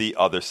on the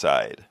other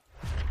side.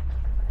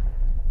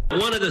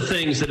 One of the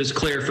things that is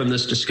clear from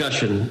this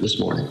discussion this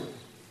morning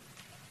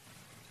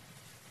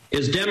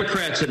is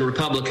Democrats and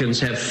Republicans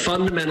have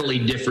fundamentally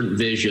different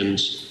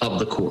visions of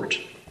the court,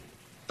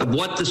 of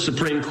what the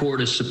Supreme Court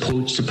is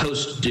supposed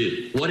to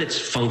do, what its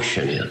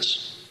function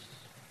is.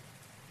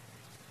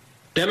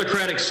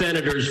 Democratic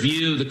senators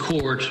view the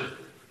court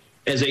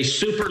as a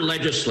super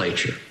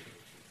legislature,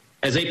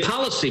 as a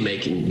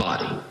policymaking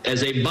body,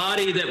 as a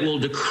body that will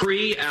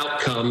decree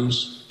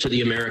outcomes to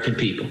the American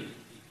people.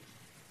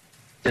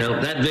 Now,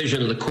 that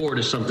vision of the court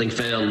is something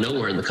found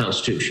nowhere in the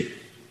Constitution.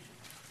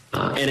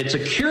 And it's a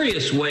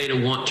curious way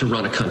to want to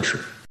run a country.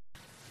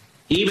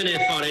 Even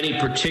if on any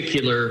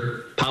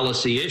particular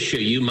policy issue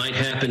you might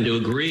happen to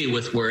agree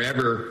with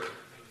wherever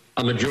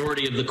a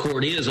majority of the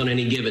court is on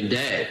any given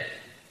day,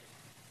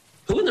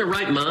 who in their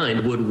right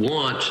mind would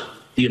want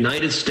the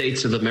United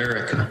States of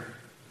America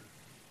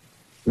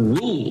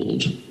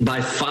ruled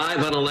by 5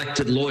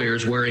 unelected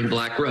lawyers wearing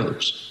black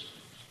robes.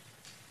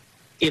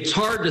 It's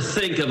hard to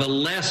think of a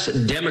less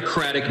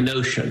democratic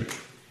notion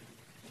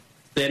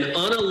than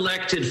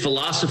unelected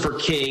philosopher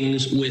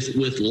kings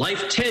with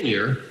life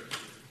tenure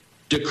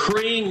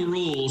decreeing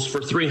rules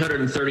for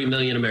 330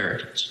 million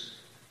Americans.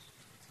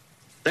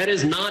 That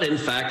is not, in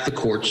fact, the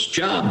court's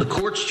job. The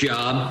court's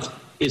job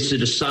is to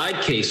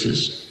decide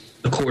cases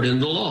according to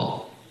the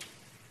law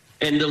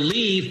and to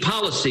leave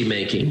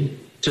policymaking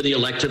to the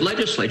elected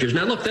legislatures.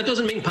 Now, look, that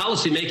doesn't mean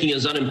policymaking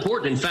is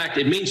unimportant. In fact,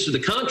 it means to the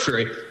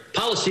contrary,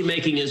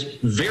 policymaking is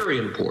very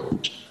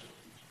important.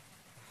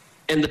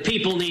 And the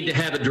people need to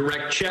have a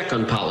direct check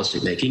on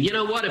policymaking. You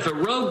know what? If a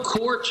rogue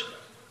court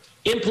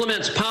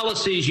implements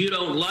policies you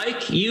don't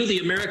like, you, the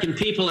American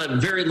people,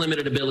 have very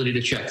limited ability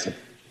to check them.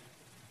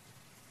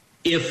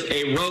 If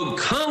a rogue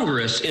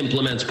Congress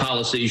implements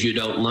policies you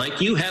don't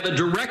like, you have a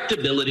direct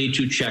ability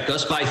to check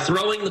us by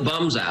throwing the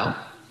bums out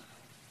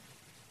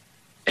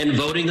and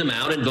voting them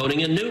out and voting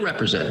in new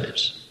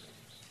representatives.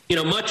 You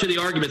know, much of the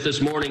argument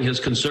this morning has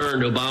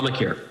concerned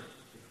Obamacare.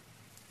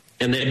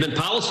 And they've been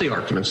policy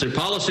arguments. They're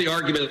policy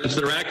arguments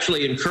that are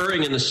actually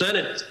occurring in the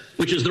Senate,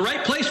 which is the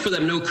right place for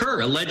them to occur,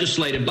 a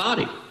legislative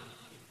body.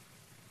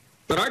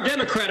 But our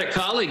Democratic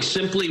colleagues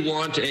simply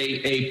want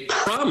a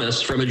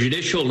promise from a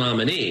judicial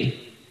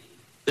nominee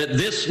that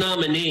this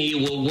nominee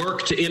will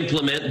work to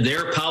implement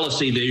their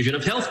policy vision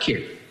of health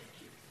care.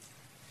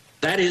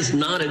 That is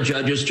not a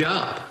judge's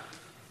job.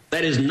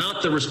 That is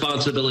not the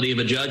responsibility of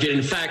a judge. And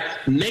in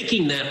fact,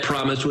 making that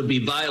promise would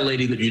be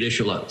violating the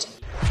judicial oath.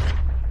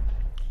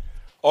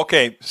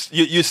 Okay,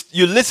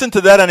 you listen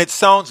to that and it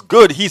sounds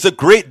good. He's a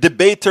great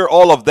debater,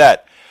 all of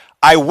that.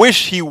 I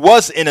wish he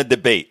was in a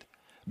debate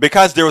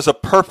because there was a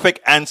perfect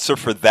answer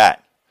for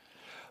that.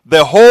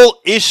 The whole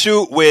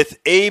issue with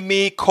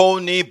Amy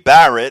Coney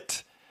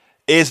Barrett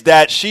is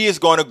that she is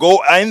going to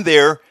go in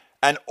there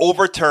and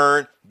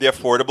overturn the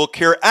Affordable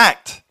Care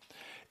Act.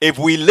 If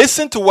we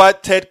listen to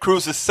what Ted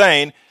Cruz is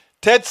saying,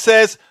 Ted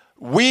says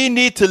we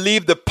need to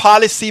leave the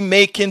policy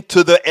making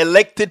to the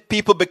elected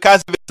people,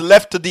 because if it's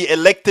left to the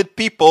elected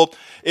people,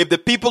 if the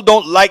people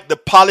don't like the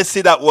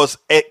policy that was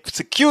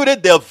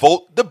executed, they'll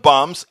vote the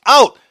bombs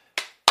out.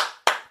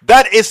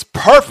 That is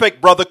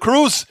perfect, Brother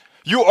Cruz.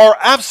 You are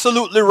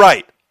absolutely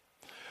right.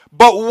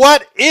 But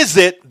what is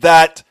it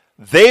that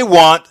they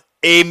want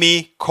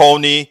Amy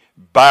Coney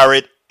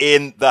Barrett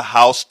in the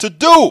House to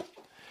do?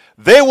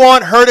 They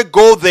want her to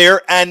go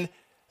there and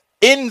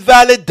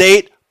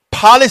invalidate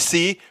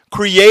policy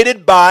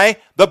created by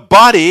the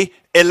body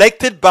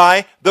elected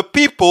by the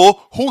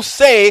people who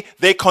say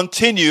they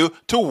continue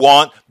to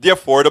want the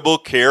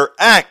Affordable Care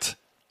Act.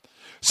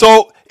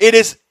 So it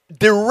is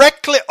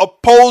directly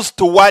opposed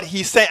to what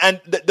he's saying.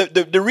 And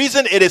the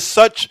reason it is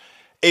such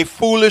a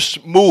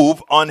foolish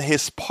move on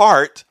his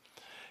part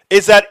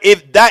is that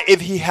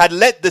if he had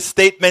let the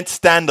statement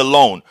stand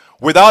alone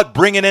without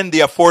bringing in the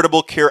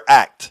Affordable Care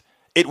Act,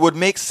 it would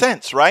make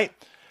sense, right?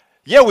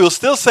 Yeah, we'll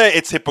still say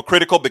it's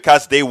hypocritical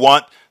because they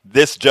want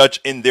this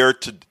judge in there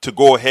to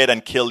go ahead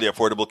and kill the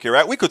Affordable Care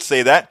Act. We could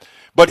say that,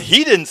 but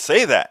he didn't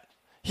say that.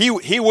 He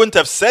wouldn't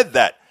have said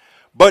that.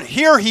 But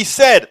here he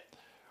said,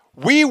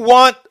 we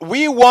want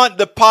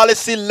the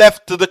policy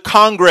left to the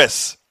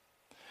Congress.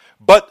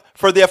 But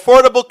for the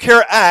Affordable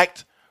Care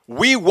Act,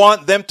 we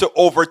want them to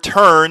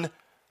overturn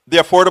the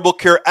Affordable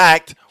Care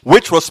Act,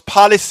 which was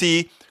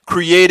policy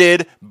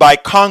created by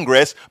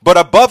Congress. But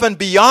above and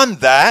beyond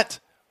that,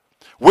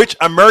 which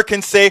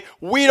Americans say,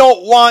 we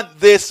don't want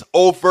this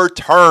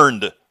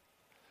overturned.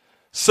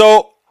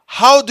 So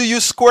how do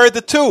you square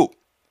the two?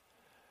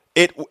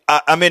 It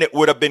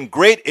would have been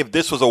great if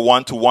this was a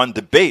one-to-one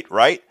debate,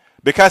 right?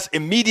 Because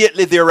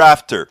immediately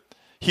thereafter,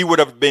 he would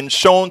have been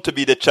shown to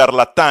be the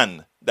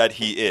charlatan that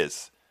he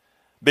is.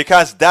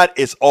 Because that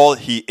is all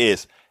he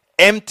is.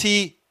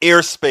 Empty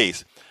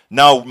airspace.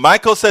 Now,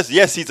 Michael says,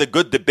 yes, he's a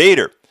good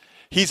debater.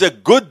 He's a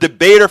good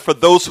debater for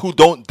those who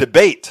don't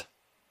debate.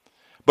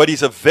 But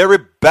he's a very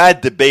bad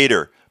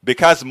debater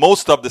because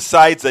most of the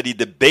sides that he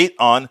debate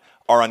on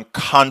are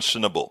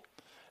unconscionable.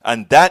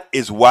 And that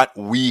is what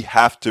we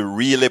have to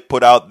really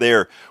put out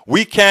there.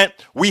 We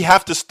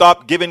have to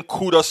stop giving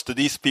kudos to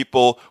these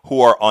people who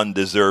are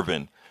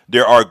undeserving.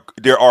 There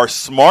are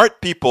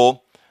smart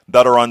people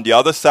that are on the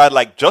other side,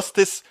 like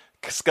Justice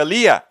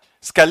Scalia.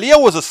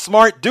 Scalia was a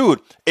smart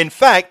dude. In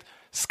fact,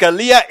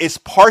 Scalia is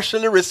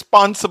partially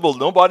responsible,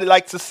 nobody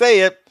likes to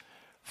say it,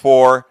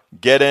 for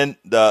getting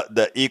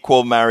the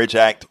Equal Marriage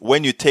Act.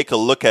 When you take a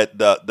look at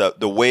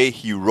the way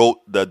he wrote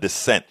the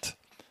dissent,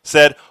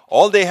 said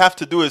all they have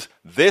to do is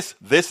this,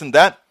 and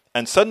that,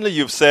 and suddenly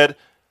you've said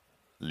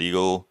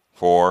legal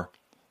for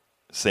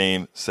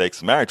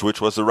same-sex marriage, which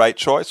was the right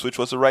choice, which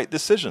was the right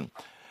decision.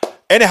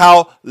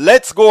 Anyhow,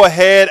 let's go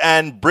ahead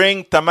and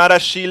bring Tamara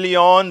Shealy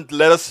on.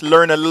 Let us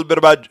learn a little bit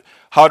about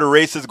how the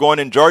race is going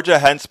in Georgia. I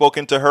hadn't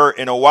spoken to her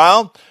in a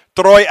while.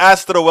 Troy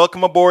Astro,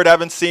 welcome aboard.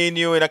 Haven't seen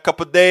you in a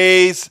couple of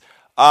days.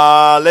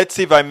 Let's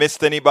see if I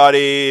missed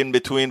anybody in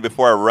between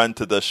before I run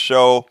to the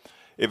show.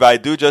 If I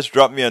do, just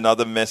drop me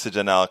another message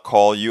and I'll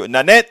call you.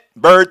 Nanette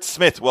Bird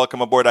Smith,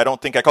 welcome aboard. I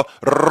don't think I call.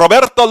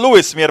 Roberto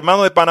Luis, mi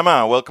hermano de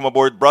Panama, welcome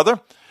aboard, brother.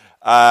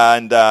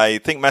 And I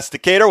think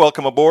Masticator,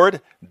 welcome aboard.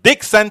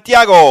 Dick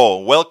Santiago,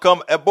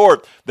 welcome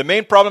aboard. The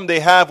main problem they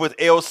have with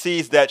AOC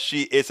is that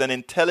she is an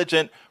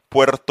intelligent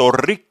Puerto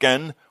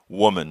Rican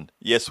woman.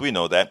 Yes, we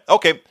know that.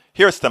 Okay,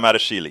 here's Tamara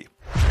Shealy.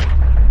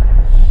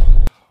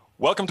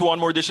 Welcome to one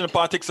more edition of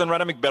Politics and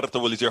Random.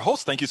 Egberto Will is your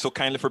host. Thank you so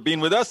kindly for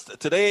being with us.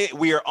 Today,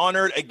 we are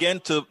honored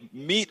again to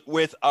meet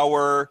with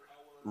our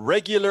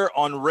regular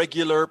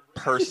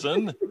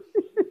person,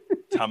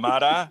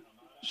 Tamara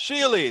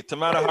Shealy.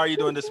 Tamara, how are you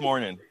doing this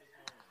morning?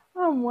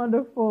 I'm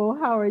wonderful.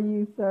 How are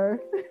you, sir?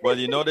 Well,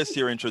 you notice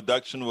your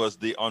introduction was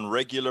the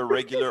unregular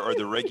regular or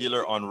the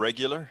regular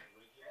unregular?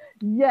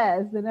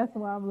 Yes, and that's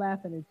why I'm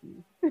laughing at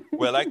you.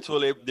 Well,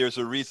 actually, there's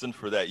a reason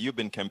for that. You've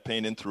been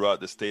campaigning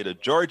throughout the state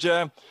of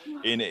Georgia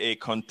in a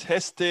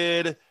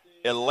contested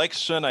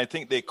election. I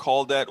think they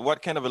call that,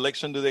 what kind of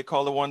election do they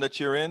call the one that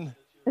you're in?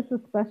 It's a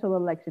special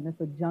election. It's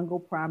a jungle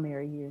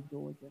primary here in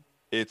Georgia.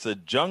 It's a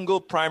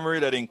jungle primary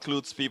that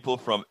includes people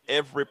from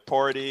every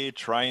party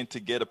trying to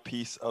get a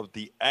piece of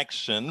the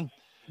action.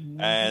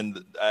 Mm-hmm.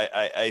 And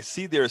I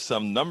see there's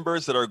some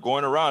numbers that are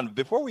going around.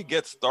 Before we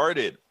get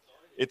started,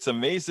 it's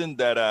amazing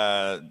that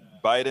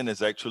Biden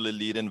is actually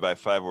leading by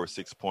 5 or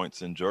 6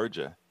 points in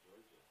Georgia.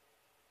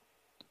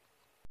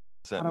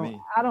 What does that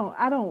mean? I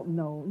don't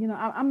know. You know,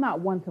 I'm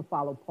not one to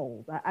follow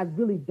polls. I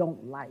really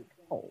don't like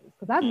polls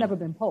because I've never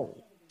been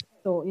polled.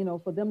 So, you know,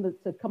 for them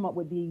to come up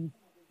with these,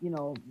 you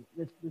know,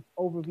 this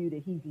overview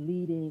that he's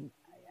leading,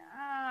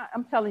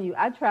 I'm telling you,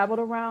 I traveled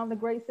around the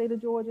great state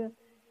of Georgia.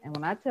 And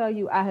when I tell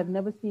you, I have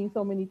never seen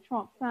so many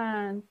Trump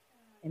signs.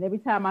 And every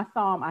time I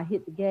saw him, I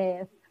hit the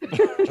gas.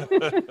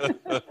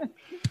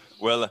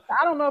 Well,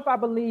 I don't know if I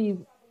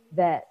believe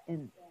that,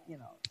 and you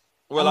know.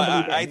 Well,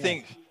 I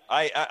think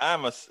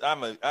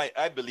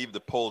I believe the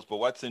polls, but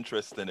what's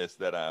interesting is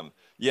that I'm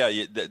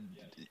going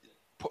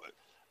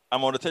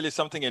to tell you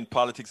something in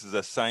politics is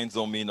that signs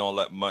don't mean all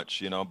that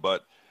much, you know.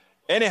 But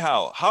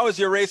anyhow, how is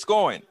your race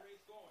going?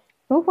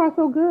 So far,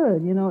 so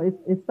good. You know,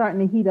 it's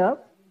starting to heat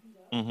up.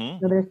 Mm-hmm.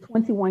 So there's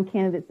 21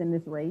 candidates in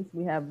this race.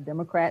 We have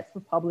Democrats,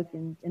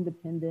 Republicans,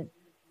 Independent,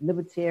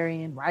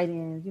 Libertarian,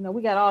 write-ins. You know,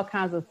 we got all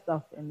kinds of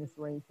stuff in this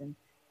race, and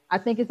I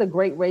think it's a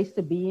great race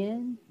to be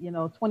in. You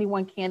know,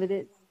 21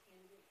 candidates.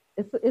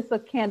 It's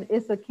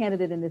a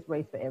candidate in this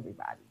race for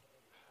everybody.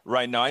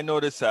 Right now, I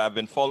notice I've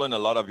been following a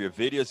lot of your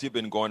videos. You've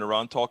been going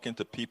around talking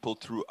to people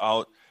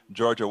throughout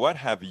Georgia. What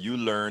have you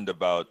learned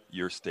about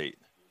your state?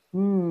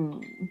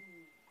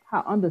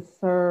 How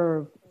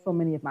underserved so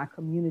many of my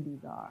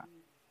communities are.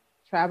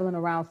 Traveling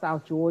around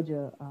South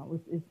Georgia,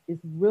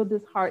 it's real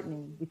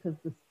disheartening because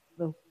the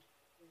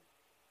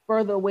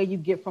further away you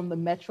get from the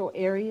metro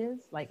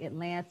areas like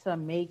Atlanta,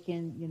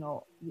 Macon, you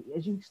know,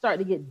 as you start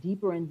to get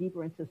deeper and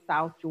deeper into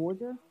South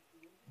Georgia,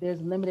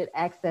 there's limited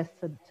access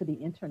to the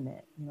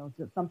internet, you know,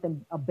 to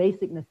a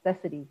basic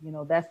necessity. You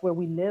know, that's where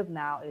we live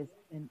now is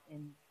in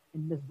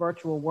this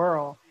virtual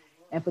world.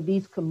 And for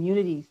these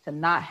communities to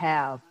not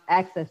have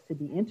access to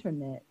the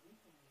internet,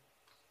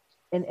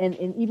 and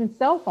even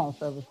cell phone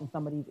service in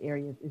some of these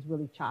areas is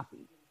really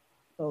choppy.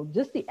 So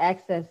just the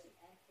access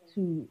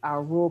to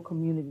our rural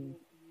communities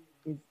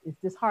is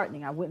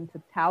disheartening. I went into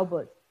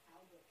Talbot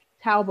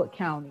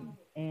County,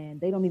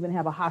 and they don't even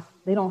have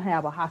they don't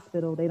have a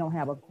hospital. They don't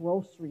have a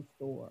grocery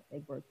store,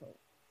 Egberto.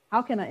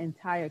 How can an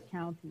entire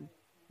county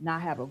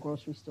not have a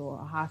grocery store,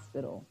 a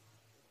hospital?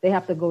 They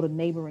have to go to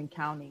neighboring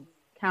counties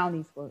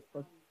to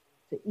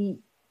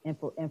eat and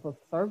for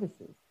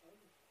services.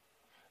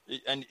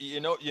 And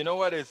you know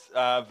what is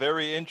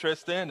very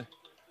interesting?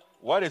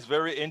 What is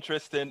very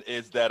interesting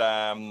is that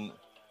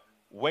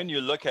when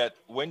you look at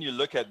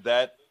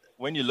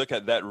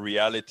that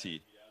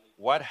reality,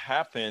 what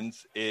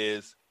happens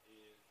is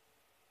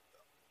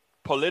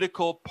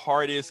political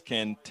parties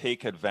can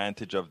take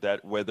advantage of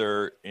that,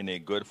 whether in a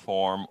good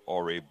form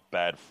or a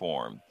bad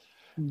form.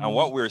 Mm-hmm. And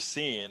what we're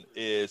seeing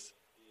is,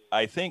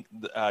 I think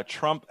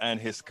Trump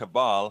and his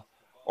cabal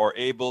are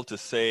able to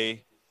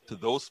say to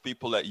those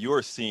people that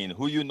you're seeing,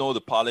 who you know the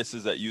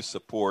policies that you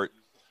support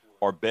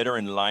are better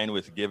in line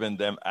with giving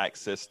them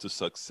access to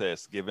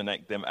success, giving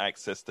them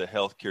access to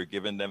healthcare,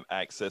 giving them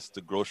access to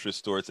grocery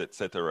stores,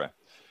 etc.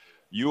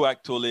 You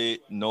actually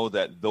know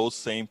that those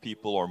same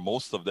people, or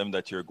most of them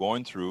that you're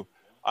going through,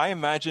 I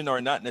imagine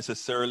are not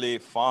necessarily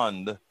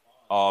fond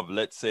of,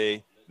 let's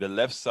say, the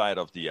left side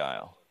of the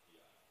aisle.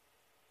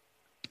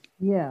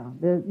 Yeah,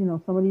 there's, you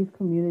know, some of these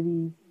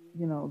communities,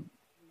 you know,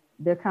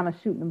 they're kind of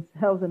shooting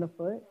themselves in the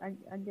foot, I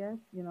guess,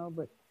 you know,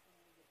 but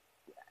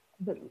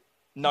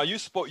now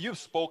you've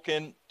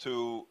spoken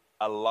to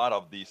a lot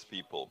of these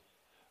people.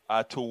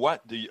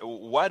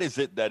 What is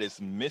it that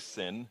is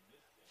missing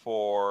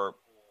for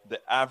the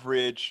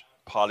average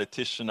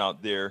politician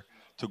out there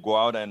to go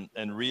out and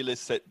really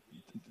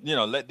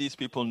let these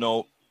people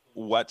know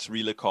what's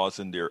really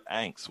causing their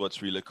angst,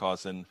 what's really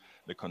causing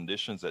the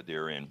conditions that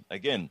they're in?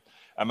 Again,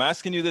 I'm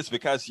asking you this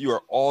because you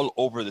are all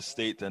over the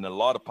state, and a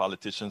lot of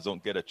politicians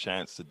don't get a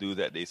chance to do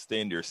that. They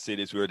stay in their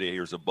cities where they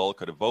hear the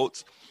bulk of the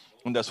votes,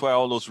 and that's why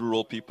all those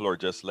rural people are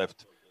just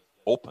left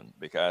open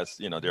because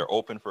they're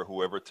open for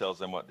whoever tells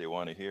them what they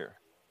want to hear.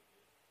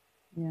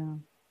 Yeah,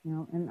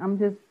 and I'm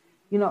just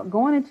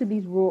going into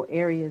these rural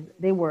areas.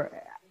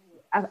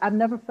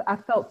 I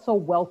felt so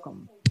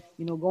welcome,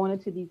 going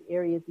into these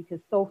areas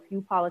because so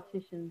few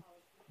politicians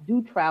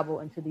do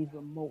travel into these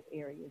remote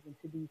areas,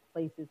 into these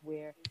places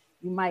where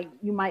you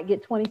might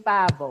get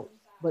 25 votes,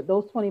 but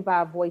those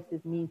 25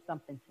 voices mean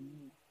something to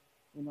me,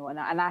 and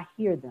I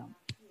hear them.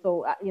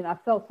 So, I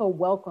felt so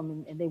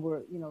welcome, and they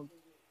were,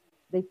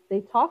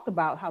 they talked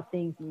about how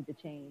things need to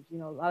change. A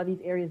lot of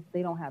these areas,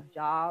 they don't have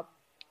jobs.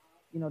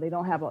 They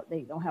don't have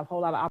a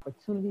whole lot of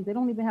opportunities. They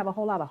don't even have a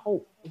whole lot of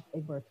hope,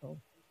 Egberto.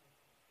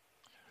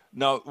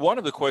 Now, one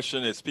of the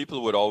questions is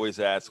people would always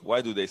ask,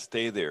 why do they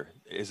stay there?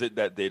 Is it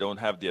that they don't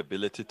have the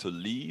ability to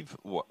leave?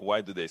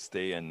 Why do they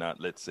stay and not,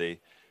 let's say,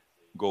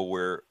 go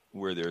where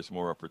there's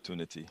more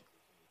opportunity?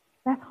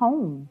 That's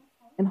home.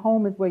 And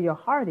home is where your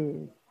heart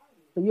is.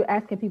 So you're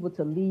asking people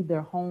to leave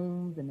their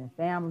homes and their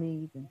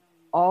families and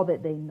all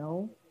that they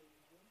know.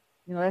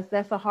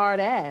 That's a hard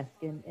ask.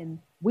 And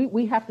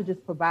we have to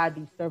just provide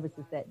these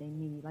services that they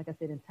need. Like I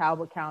said, in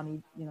Talbot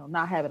County,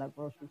 not having a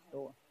grocery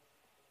store.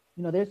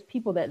 There's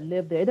people that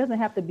live there. It doesn't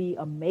have to be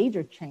a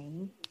major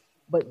chain,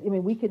 but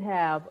we could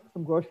have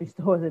some grocery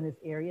stores in this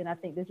area. And I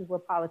think this is where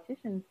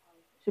politicians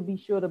should be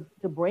sure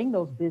to bring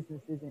those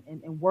businesses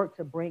and work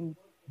to bring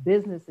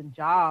business and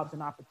jobs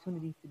and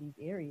opportunities to these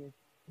areas.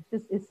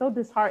 It's so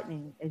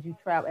disheartening as you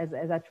travel,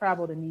 as I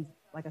traveled in these,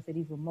 like I said,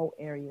 these remote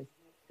areas,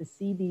 to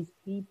see these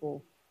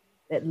people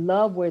that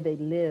love where they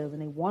live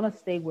and they want to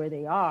stay where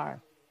they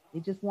are. They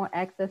just want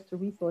access to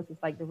resources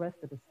like the rest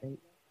of the state.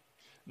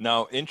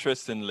 Now,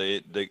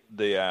 interestingly,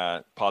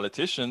 the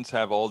politicians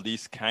have all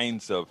these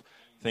kinds of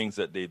things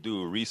that they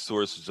do,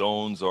 resource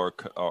zones or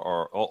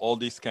all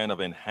these kind of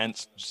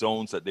enhanced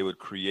zones that they would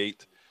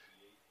create.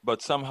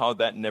 But somehow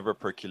that never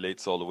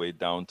percolates all the way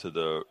down to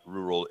the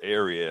rural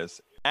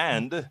areas.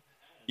 And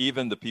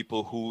even the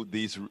people who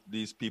these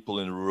people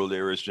in rural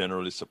areas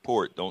generally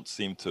support don't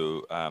seem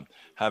to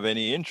have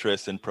any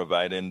interest in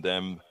providing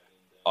them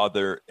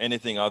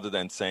anything other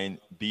than saying,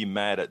 be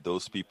mad at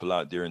those people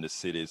out there in the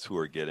cities who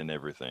are getting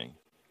everything.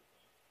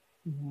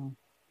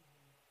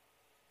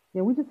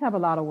 Yeah, we just have a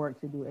lot of work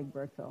to do,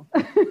 Egberto.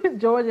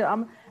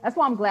 Georgia, that's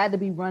why I'm glad to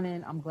be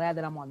running. I'm glad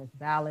that I'm on this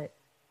ballot.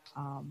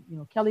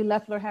 Kelly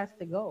Loeffler has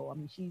to go.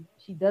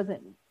 She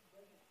doesn't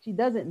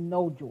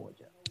know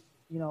Georgia.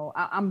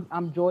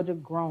 I'm Georgia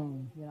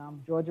grown.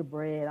 I'm Georgia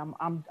bred.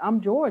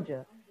 I'm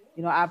Georgia.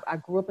 I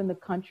grew up in the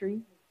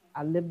country.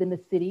 I lived in the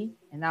city,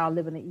 and now I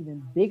live in an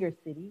even bigger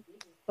city.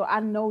 So I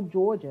know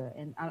Georgia,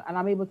 and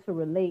I'm able to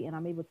relate, and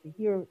I'm able to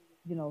hear,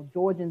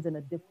 Georgians in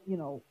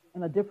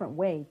a different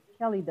way.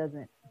 Kelly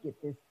doesn't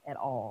get this at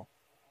all.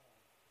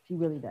 She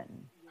really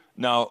doesn't.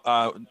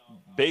 Now,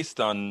 based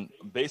on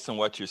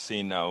what you're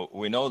seeing now,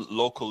 we know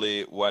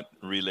locally what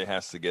really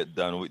has to get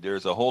done.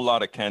 There's a whole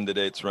lot of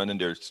candidates running.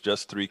 There's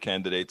just 3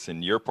 candidates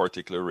in your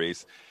particular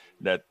race.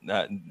 That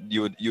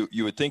you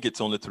would think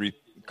it's only 3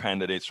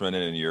 candidates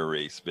running in your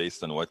race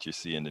based on what you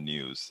see in the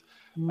news.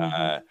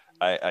 Mm-hmm.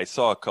 I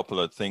saw a couple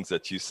of things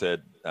that you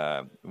said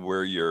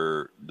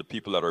where the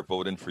people that are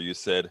voting for you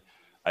said,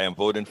 I am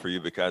voting for you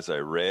because I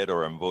read,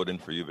 or I'm voting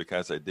for you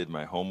because I did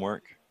my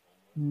homework.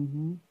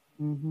 Mm-hmm.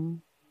 Mm-hmm.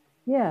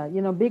 Yeah,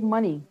 big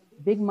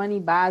money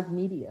buys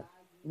media.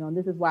 And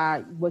this is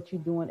why what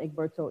you're doing,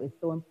 Egberto, is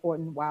so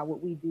important. Why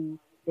what we do,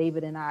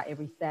 David and I,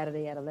 every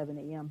Saturday at 11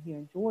 a.m. here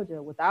in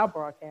Georgia with our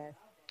broadcast,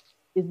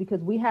 is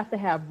because we have to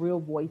have real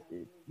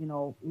voices.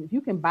 If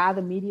you can buy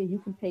the media, you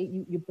can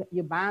pay.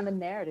 You're buying the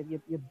narrative.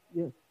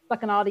 You're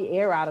sucking all the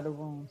air out of the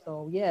room.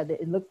 So yeah,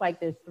 it looks like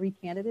there's 3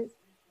 candidates,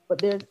 but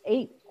there's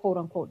 8 quote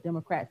unquote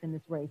Democrats in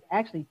this race.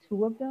 Actually,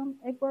 2 of them,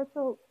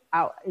 Egberto,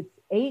 it's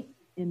 8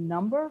 in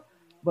number,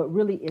 but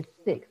really it's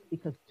 6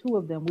 because 2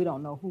 of them we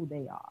don't know who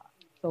they are.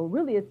 So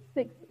really, it's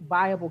 6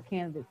 viable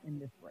candidates in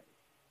this race.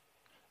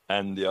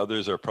 And the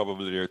others are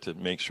probably there to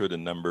make sure the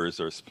numbers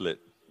are split,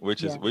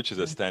 which is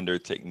a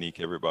standard technique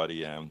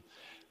everybody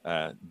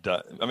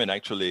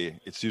actually,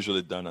 it's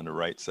usually done on the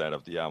right side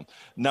of the aisle.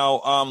 Now,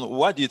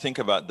 what do you think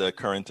about the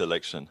current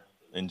election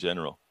in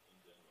general?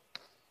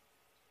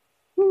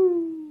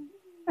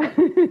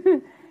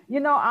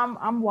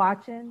 I'm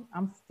watching.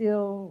 I'm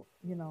still,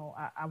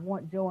 I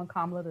want Joe and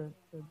Kamala to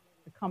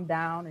come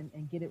down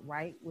and get it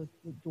right with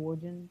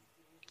Georgians.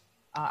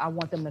 I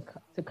want them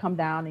to come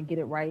down and get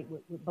it right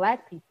with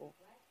Black people.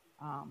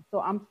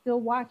 So I'm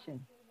still watching.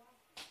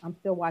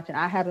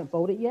 I haven't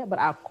voted yet, but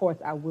of course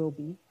I will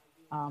be.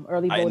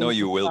 Early voting. I know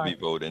you will be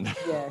voting.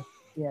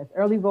 Yes.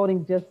 Early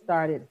voting just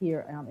started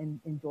here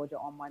in Georgia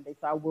on Monday,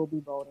 so I will be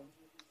voting.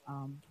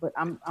 But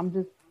I'm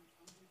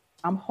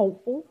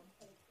hopeful.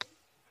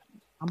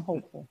 I'm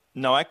hopeful.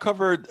 Now, I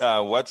covered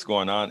what's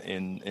going on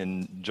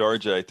in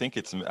Georgia. I think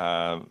it's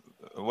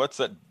what's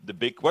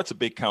a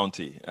big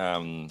county?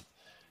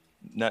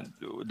 Not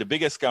the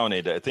biggest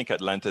county. I think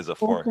Atlanta is a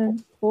fourth.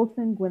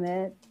 Fulton,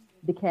 Gwinnett,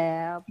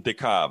 DeKalb.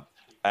 DeKalb.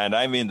 And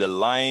I mean, the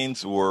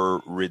lines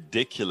were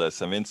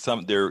ridiculous. I mean,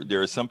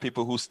 there are some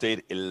people who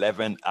stayed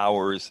 11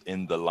 hours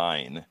in the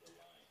line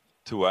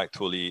to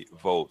actually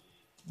vote.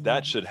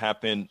 That should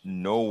happen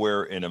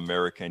nowhere in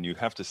America, and you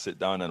have to sit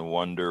down and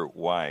wonder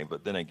why.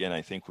 But then again,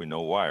 I think we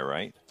know why,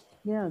 right?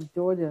 Yeah,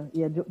 Georgia.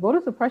 Yeah,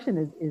 voter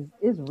suppression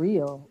is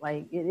real.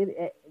 Like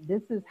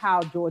this is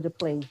how Georgia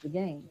plays the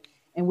game,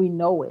 and we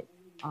know it.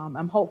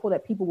 I'm hopeful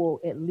that people will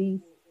at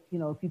least,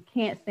 if you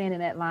can't stand in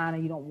that line or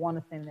you don't want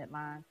to stand in that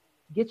line,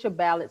 get your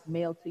ballots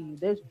mailed to you.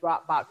 There's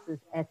drop boxes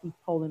at these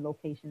polling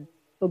locations.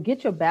 So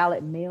get your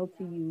ballot mailed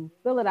to you,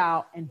 fill it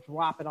out, and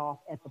drop it off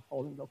at the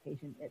polling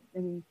location. I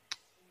mean,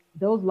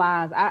 those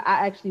lines, I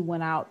actually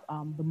went out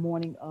the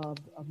morning of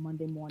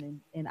Monday morning,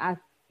 and I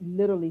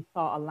literally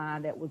saw a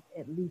line that was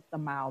at least a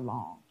mile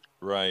long.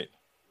 Right.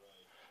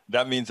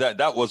 That means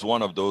that was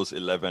one of those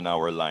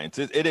 11-hour lines.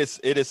 It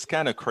is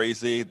kind of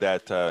crazy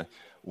that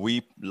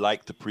we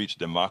like to preach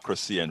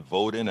democracy and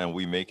voting, and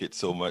we make it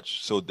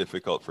so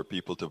difficult for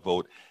people to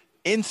vote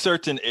in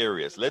certain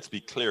areas. Let's be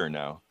clear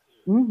now.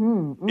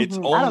 It's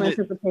only, I don't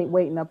anticipate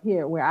waiting up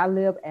here where I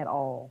live at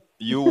all.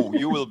 You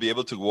will be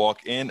able to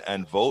walk in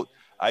and vote.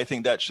 I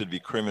think that should be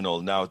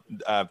criminal. Now,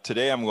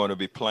 today I'm going to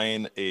be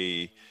playing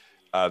a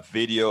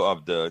video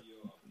of the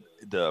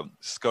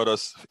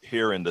SCOTUS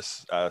here in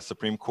the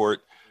Supreme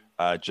Court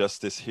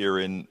justice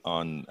hearing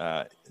on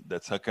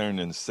that's occurring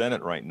in the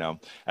Senate right now.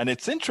 And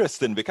it's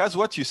interesting because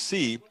what you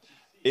see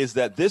is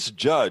that this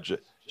judge,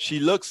 she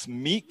looks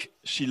meek,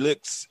 she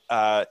looks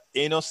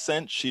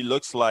innocent, she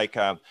looks like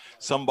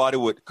somebody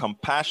with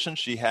compassion.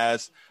 She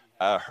has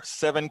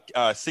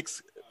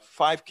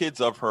 5 kids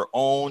of her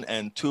own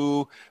and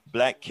 2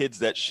 black kids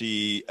that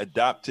she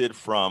adopted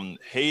from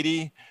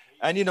Haiti.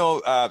 And,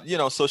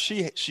 so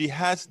she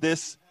has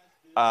this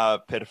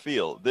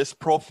perfil, this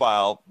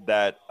profile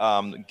that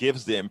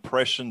gives the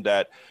impression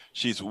that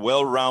she's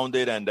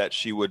well-rounded and that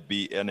she would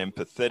be an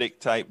empathetic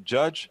type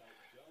judge.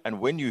 And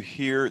when you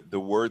hear the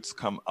words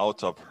come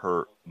out of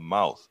her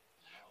mouth,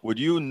 would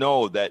you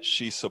know that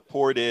she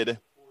supported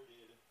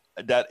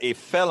that a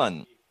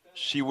felon,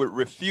 she would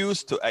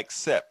refuse to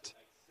accept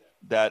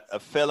that a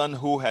felon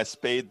who has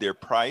paid their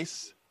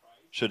price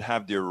should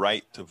have their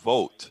right to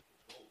vote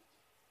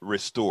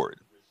restored.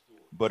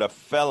 But a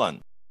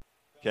felon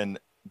can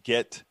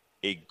get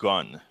a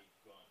gun.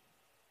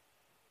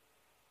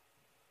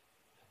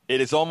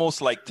 It is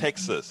almost like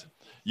Texas.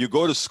 You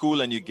go to school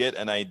and you get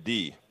an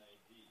ID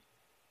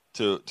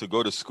to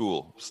go to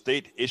school,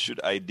 state-issued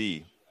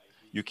ID.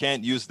 You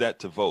can't use that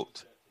to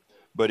vote.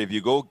 But if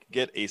you go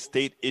get a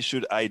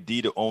state-issued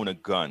ID to own a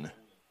gun,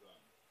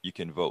 you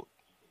can vote.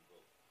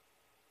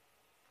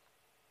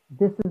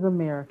 This is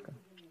America.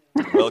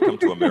 Welcome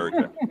to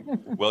America.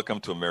 Welcome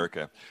to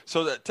America.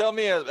 So tell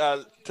me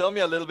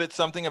a little bit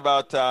something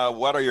about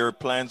what are your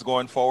plans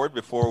going forward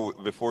before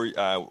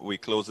we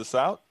close this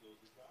out.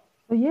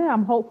 So yeah,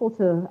 I'm hopeful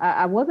to.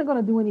 I wasn't going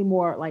to do any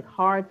more like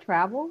hard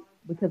travel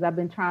because I've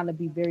been trying to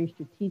be very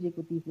strategic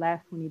with these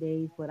last 20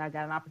 days, but I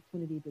got an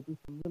opportunity to do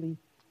some really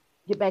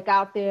get back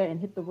out there and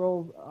hit the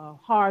road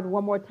hard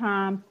one more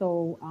time.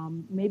 So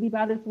maybe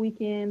by this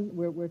weekend,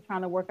 we're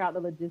trying to work out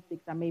the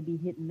logistics. I may be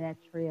hitting that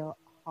trail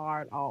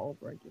hard all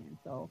over again.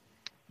 So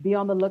be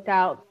on the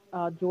lookout,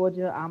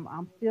 Georgia.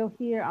 I'm still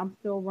here. I'm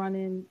still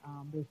running.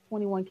 There's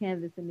 21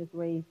 candidates in this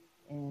race,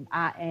 and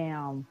I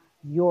am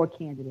your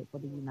candidate for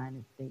the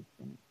United States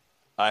Senate.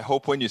 I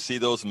hope when you see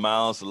those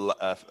miles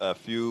a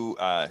few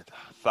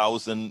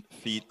thousand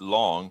feet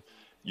long,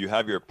 you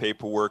have your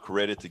paperwork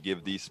ready to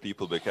give these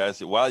people,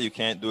 because while you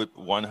can't do it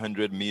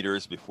 100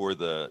 meters before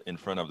in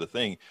front of the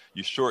thing,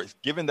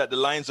 given that the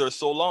lines are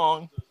so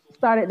long.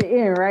 Start at the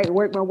end, right?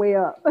 Work my way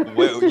up.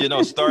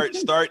 Well,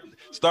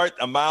 start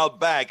a mile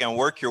back and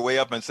work your way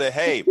up and say,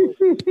 hey,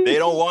 they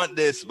don't want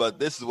this, but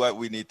this is what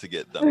we need to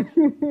get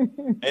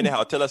done.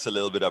 Anyhow, tell us a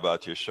little bit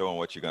about your show and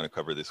what you're going to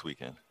cover this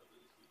weekend.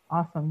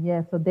 Awesome.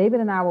 Yeah. So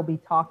David and I will be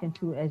talking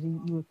to, as you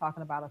were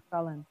talking about, a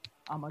felon,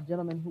 a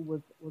gentleman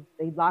who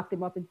they locked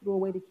him up and threw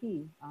away the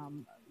key.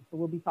 So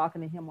we'll be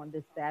talking to him on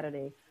this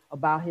Saturday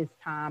about his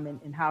time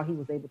and how he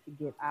was able to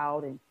get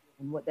out and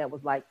what that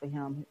was like for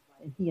him,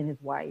 and he and his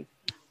wife.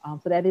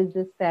 So that is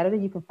this Saturday.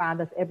 You can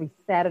find us every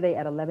Saturday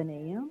at 11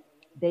 a.m.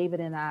 David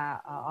and I,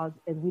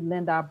 as we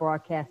lend our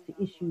broadcast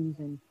to issues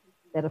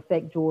that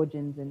affect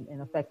Georgians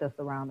and affect us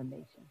around the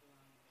nation.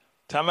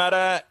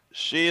 Tamara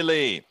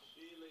Shealy,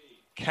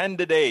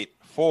 candidate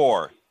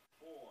for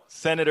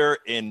senator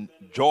in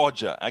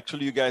Georgia.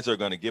 Actually, you guys are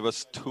going to give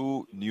us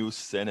 2 new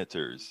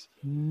senators.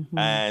 Mm-hmm.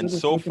 And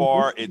so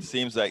far, it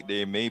seems like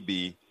there may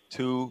be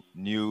 2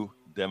 new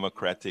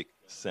Democratic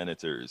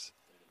senators.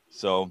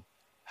 So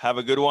have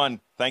a good one.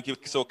 Thank you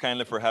so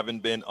kindly for having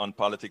been on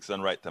Politics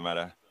Done Right,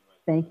 Tamara.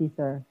 Thank you,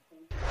 sir.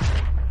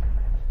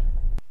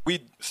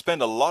 We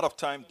spend a lot of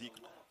time.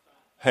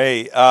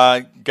 Hey,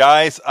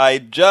 guys, I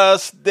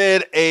just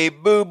did a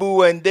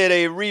boo-boo and did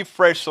a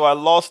refresh, so I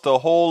lost a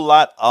whole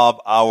lot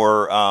of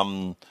our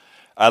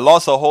I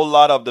lost a whole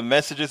lot of the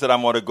messages that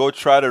I'm going to go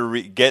try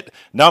to get.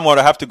 Now I'm going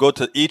to have to go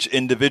to each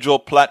individual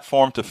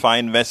platform to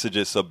find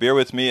messages. So bear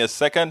with me a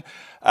second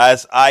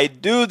as I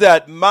do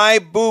that. My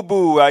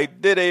boo-boo, I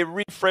did a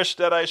refresh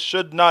that I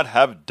should not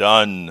have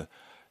done.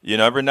 You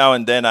know, every now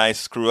and then I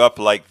screw up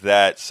like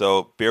that.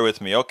 So bear with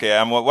me. Okay,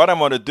 what I'm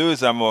going to do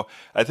is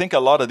I think a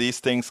lot of these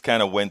things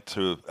kind of went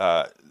through,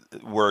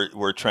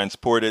 were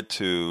transported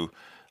to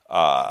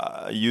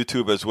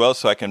YouTube as well.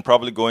 So I can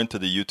probably go into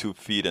the YouTube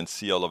feed and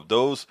see all of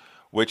those,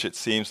 which it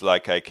seems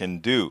like I can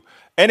do.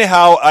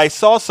 Anyhow, I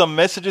saw some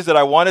messages that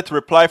I wanted to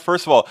reply.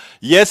 First of all,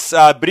 yes,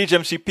 Bridge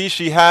MCP,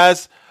 she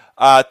has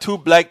 2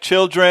 black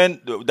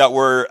children that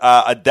were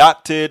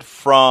adopted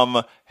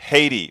from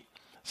Haiti.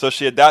 So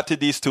she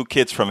adopted these 2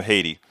 kids from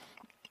Haiti.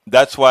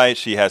 That's why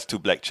she has 2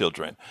 black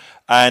children.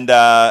 And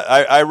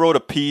I wrote a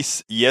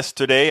piece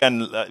yesterday,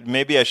 and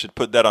maybe I should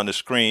put that on the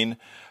screen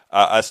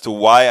as to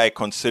why I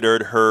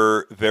considered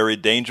her very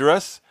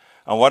dangerous.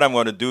 And what I'm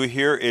going to do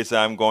here is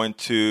I'm going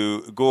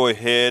to go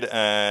ahead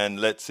and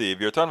let's see. If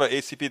you're talking about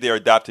ACP, they are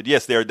adopted.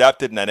 Yes, they are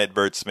adopted, Nanette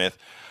Bird Smith.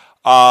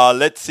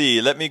 Let's see.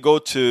 Let me go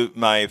to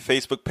my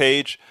Facebook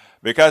page.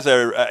 Because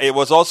it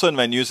was also in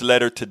my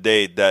newsletter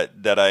today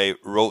that I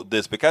wrote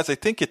this, because I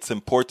think it's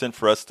important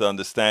for us to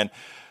understand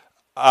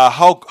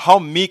how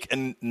meek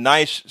and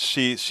nice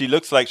she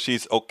looks like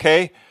she's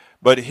okay.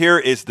 But here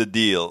is the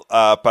deal.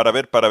 Para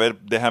ver,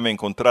 déjame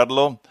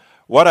encontrarlo.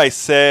 What I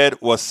said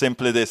was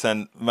simply this,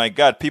 and my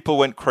God, people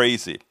went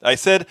crazy. I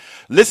said,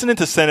 listening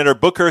to Senator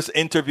Booker's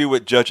interview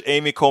with Judge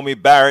Amy Coney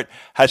Barrett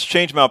has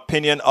changed my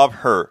opinion of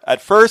her.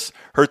 At first,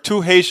 her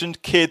 2 Haitian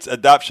kids'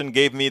 adoption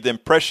gave me the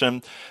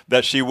impression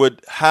that she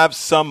would have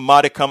some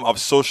modicum of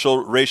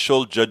social,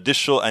 racial,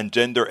 judicial, and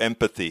gender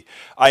empathy.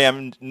 I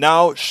am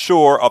now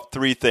sure of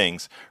 3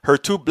 things. Her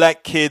 2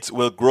 black kids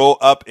will grow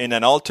up in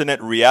an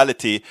alternate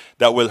reality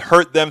that will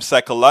hurt them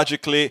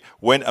psychologically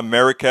when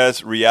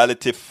America's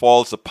reality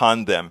falls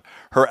upon them.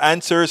 Her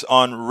answers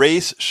on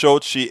race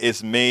showed she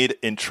is made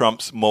in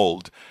Trump's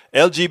mold.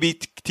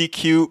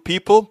 LGBTQ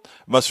people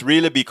must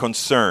really be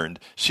concerned.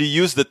 She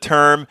used the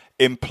term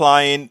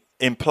implying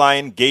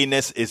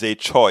gayness is a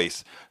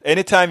choice.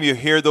 Anytime you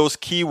hear those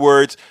key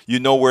words, you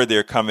know where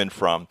they're coming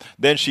from.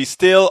 Then she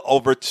will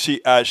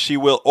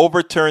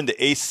overturn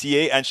the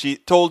ACA, and she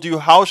told you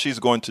how she's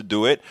going to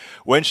do it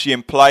when she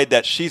implied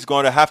that she's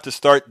going to have to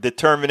start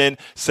determining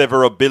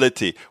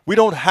severability. We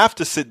don't have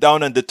to sit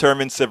down and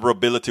determine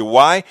severability.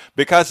 Why?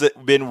 Because it's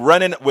been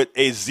running with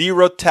a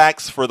 0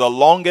 tax for the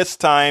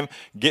longest time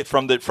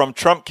from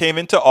Trump came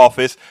into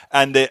office,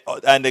 and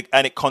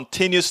it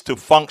continues to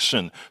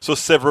function. So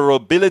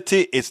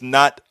severability is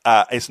not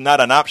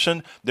an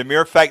option. The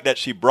mere fact that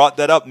she brought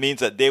that up means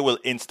that they will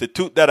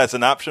institute that as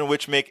an option,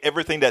 which make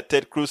everything that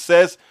Ted Cruz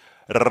says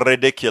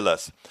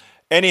ridiculous.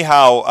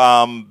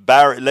 Anyhow,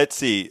 Barrett, let's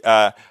see.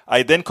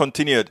 I then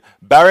continued.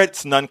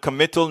 Barrett's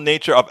non-committal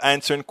nature of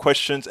answering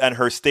questions and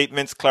her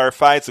statements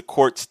clarifies the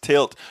court's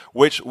tilt,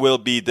 which will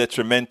be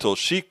detrimental.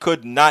 She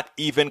could not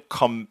even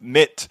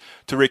commit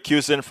to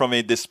recusing from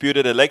a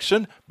disputed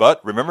election,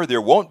 but remember,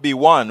 there won't be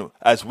one,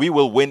 as we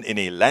will win in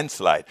a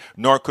landslide.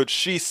 Nor could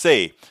she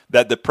say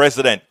that the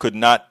president could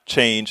not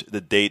change the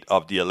date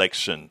of the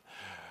election.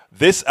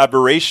 This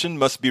aberration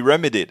must be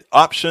remedied.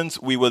 Options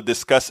we will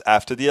discuss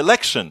after the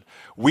election.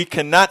 We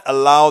cannot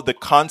allow the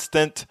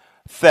constant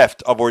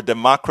theft of our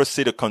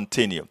democracy to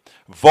continue.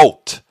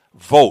 Vote,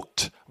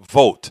 vote,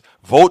 vote.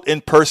 Vote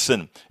in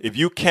person. If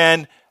you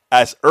can,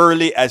 as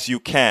early as you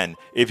can.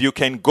 If you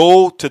can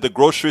go to the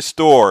grocery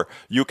store,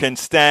 you can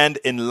stand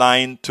in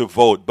line to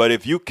vote. But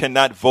if you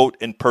cannot vote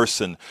in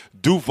person,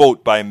 do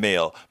vote by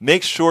mail.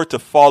 Make sure to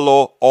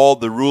follow all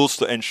the rules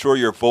to ensure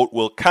your vote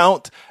will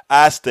count.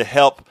 Ask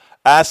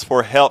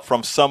for help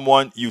from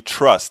someone you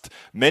trust.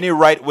 Many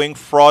right-wing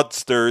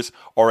fraudsters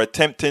are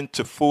attempting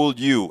to fool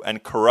you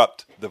and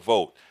corrupt the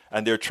vote.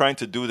 And they're trying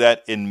to do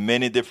that in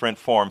many different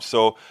forms.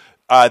 So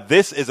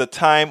this is a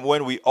time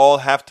when we all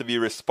have to be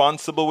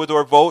responsible with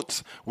our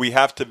votes. We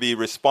have to be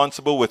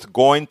responsible with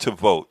going to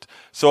vote.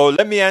 So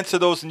let me answer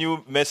those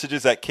new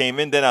messages that came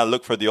in, then I'll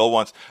look for the old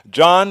ones.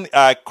 John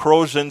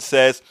Crozian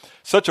says,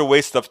 such a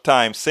waste of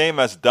time, same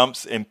as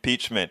Dump's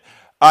impeachment.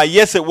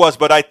 Yes, it was,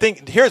 but I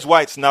think here's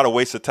why it's not a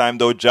waste of time,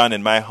 though, John,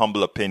 in my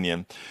humble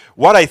opinion.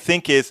 What I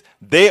think is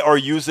they are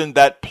using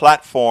that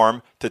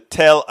platform to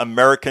tell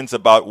Americans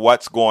about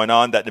what's going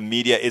on that the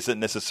media isn't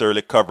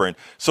necessarily covering.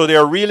 So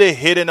they're really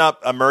hitting up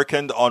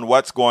Americans on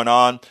what's going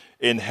on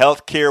in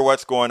healthcare,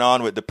 what's going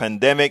on with the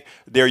pandemic.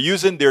 They're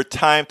using their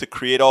time to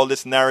create all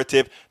this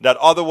narrative that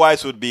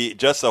otherwise would be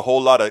just a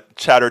whole lot of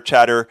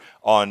chatter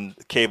on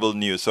cable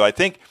news. So I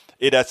think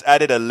it has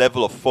added a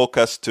level of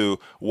focus to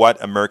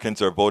what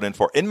Americans are voting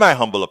for, in my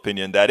humble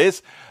opinion, that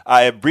is.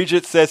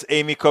 Bridget says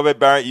Amy Coney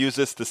Barrett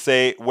uses to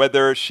say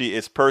whether she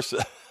is person.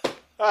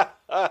 I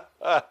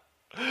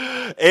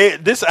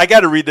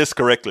got to read this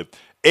correctly.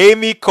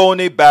 Amy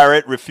Coney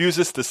Barrett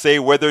refuses to say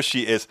whether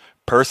she is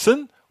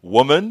person,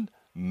 woman,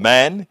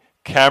 man,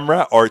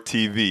 camera, or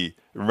TV.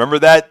 Remember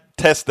that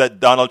test that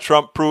Donald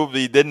Trump proved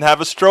he didn't have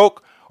a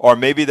stroke? or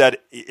maybe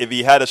that if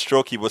he had a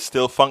stroke, he was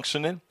still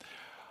functioning.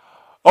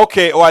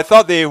 Okay. Oh, I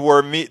thought they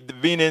were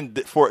meaning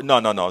for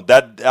no.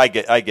 That I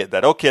get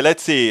that. Okay.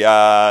 Let's see.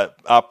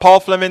 Paul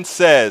Fleming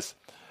says,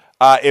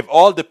 if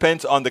all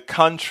depends on the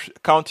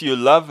county you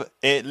live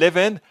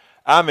in.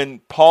 I'm in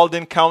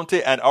Paulding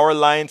County, and our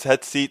lines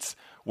had seats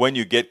when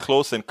you get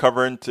close and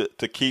covering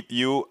to keep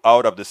you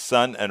out of the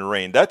sun and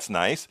rain. That's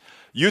nice.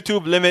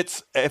 YouTube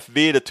limits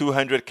FV to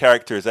 200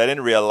 characters. I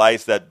didn't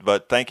realize that,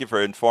 but thank you for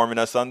informing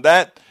us on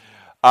that.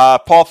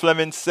 Paul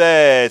Fleming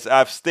says,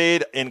 I've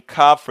stayed in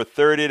Cobb for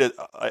 30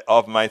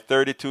 of my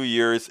 32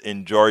 years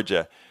in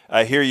Georgia.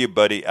 I hear you,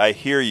 buddy. I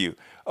hear you.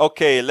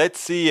 Okay, let's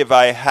see if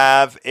I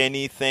have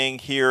anything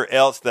here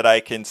else that I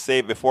can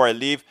say before I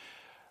leave.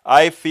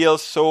 I feel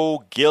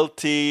so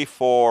guilty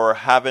for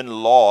having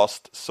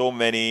lost so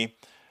many.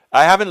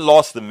 I haven't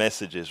lost the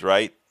messages,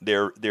 right?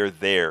 They're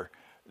there.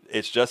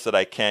 It's just that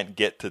I can't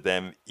get to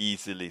them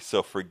easily.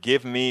 So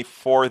forgive me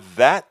for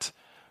that.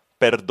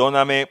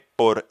 Perdóname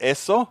por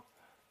eso.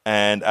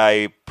 And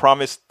I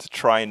promise to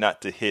try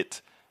not to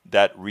hit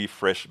that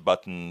refresh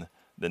button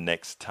the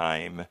next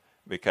time,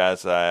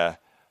 because I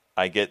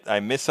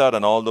miss out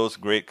on all those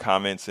great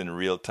comments in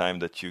real time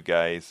that you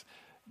guys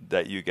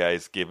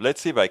give.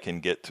 Let's see if I can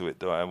get to it,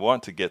 though. I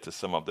want to get to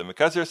some of them,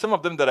 because there's some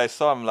of them that I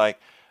saw. I'm like,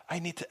 I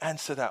need to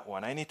answer that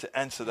one.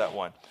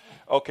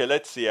 Okay,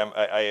 let's see.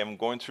 I am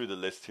going through the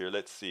list here.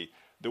 Let's see.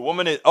 The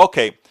woman is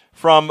okay.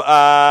 From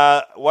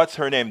what's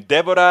her name?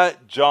 Deborah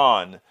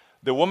John.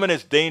 The woman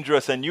is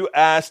dangerous, and you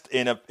asked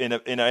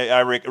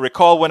I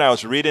recall when I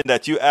was reading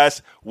that you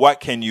asked,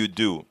 what can you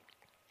do?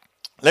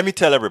 Let me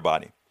tell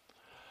everybody,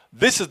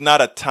 this is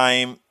not a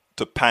time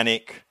to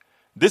panic.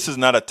 This is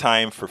not a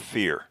time for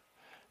fear.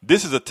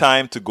 This is a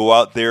time to go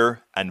out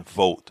there and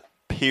vote,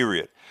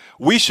 period.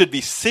 We should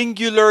be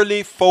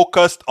singularly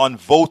focused on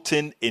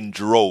voting in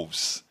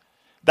droves.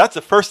 That's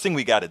the first thing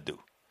we got to do.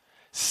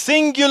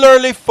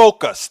 Singularly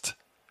focused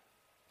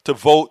to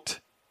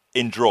vote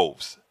in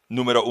droves.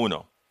 Numero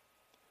uno.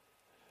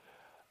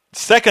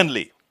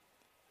 Secondly,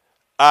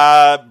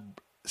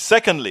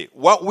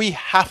 what we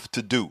have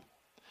to do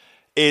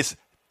is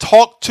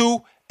talk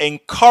to,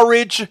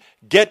 encourage,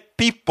 get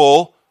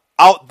people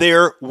out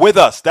there with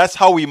us. That's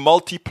how we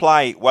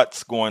multiply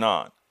what's going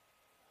on.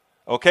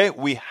 Okay?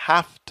 We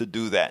have to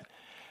do that.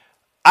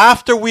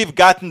 After we've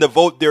gotten the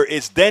vote, there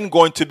is then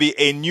going to be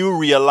a new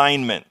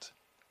realignment.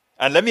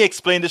 And let me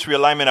explain this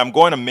realignment. I'm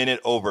going a minute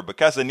over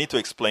because I need to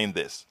explain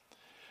this.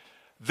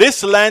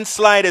 This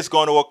landslide is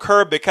going to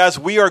occur because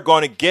we are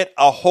going to get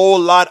a whole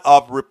lot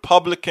of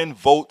Republican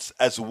votes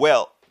as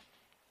well.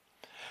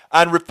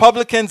 And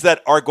Republicans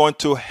that are going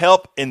to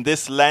help in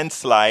this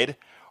landslide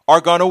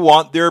are going to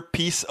want their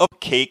piece of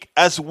cake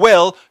as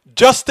well,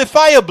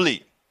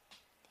 justifiably.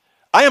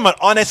 I am an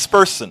honest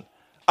person.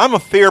 I'm a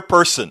fair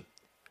person.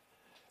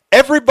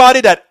 Everybody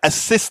that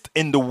assists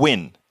in the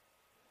win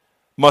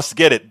must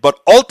get it. But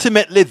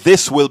ultimately,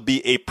 this will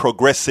be a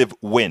progressive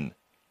win.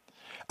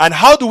 And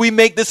how do we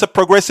make this a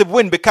progressive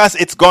win? Because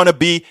it's going to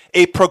be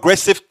a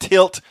progressive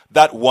tilt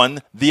that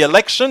won the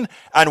election.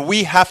 And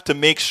we have to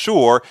make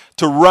sure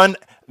that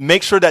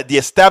the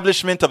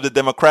establishment of the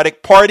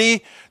Democratic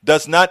Party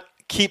does not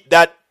keep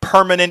that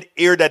permanent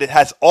ear that it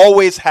has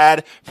always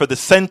had for the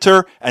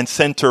center and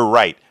center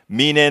right,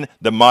 meaning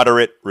the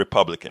moderate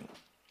Republican.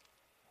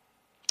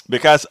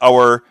 Because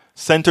our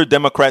center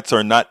Democrats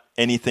are not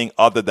anything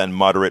other than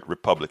moderate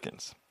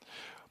Republicans.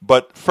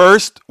 But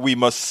first, we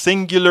must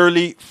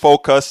singularly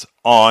focus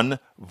on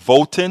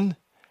voting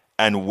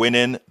and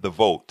winning the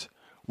vote.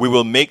 We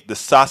will make the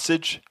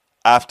sausage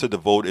after the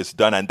vote is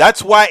done. And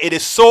that's why it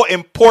is so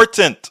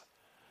important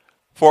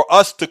for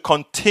us to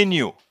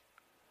continue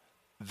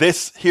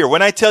this here.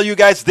 When I tell you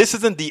guys, this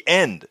isn't the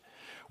end.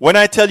 When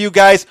I tell you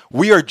guys,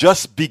 we are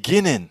just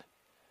beginning.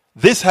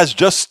 This has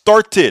just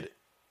started.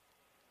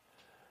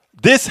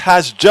 This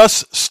has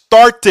just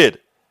started.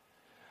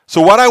 So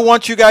what I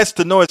want you guys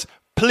to know is,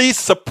 please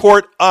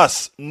support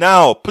us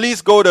now.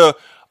 Please go to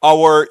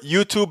our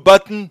YouTube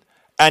button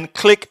and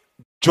click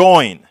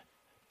join.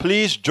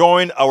 Please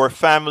join our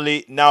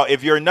family now.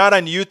 If you're not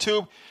on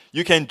YouTube,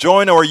 you can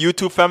join our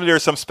YouTube family. There are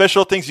some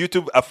special things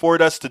YouTube afford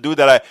us to do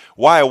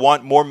why I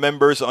want more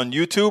members on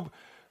YouTube.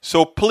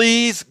 So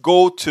please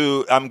go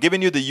to, I'm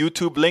giving you the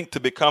YouTube link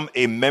to become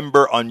a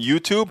member on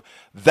YouTube.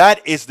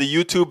 That is the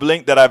YouTube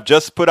link that I've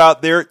just put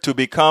out there to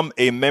become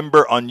a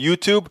member on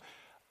YouTube.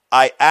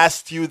 I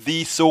asked you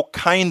thee so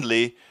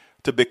kindly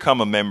to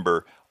become a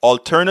member.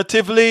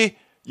 Alternatively,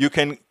 you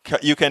can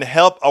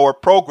help our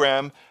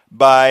program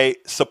by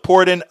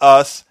supporting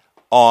us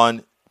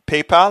on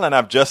PayPal, and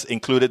I've just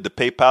included the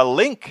PayPal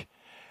link.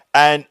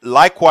 And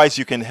likewise,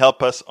 you can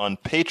help us on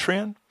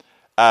Patreon.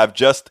 I've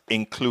just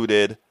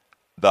included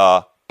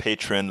the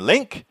Patreon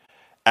link.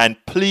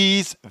 And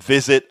please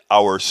visit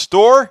our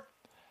store.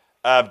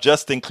 I've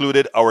just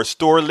included our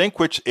store link,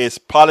 which is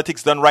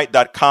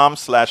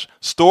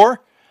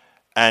politicsdoneright.com/store.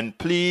 And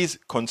please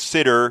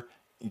consider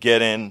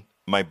getting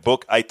my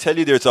book. I tell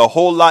you, there's a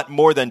whole lot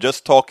more than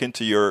just talking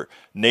to your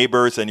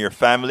neighbors and your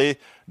family.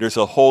 there's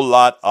a whole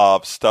lot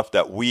of stuff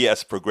that we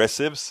as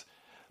progressives,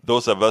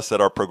 those of us that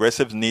are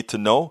progressives, need to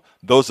know.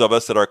 Those of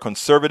us that are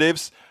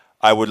conservatives,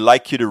 I would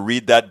like you to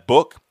read that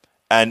book.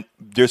 And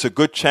there's a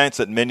good chance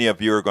that many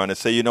of you are going to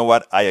say, you know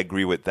what, I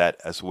agree with that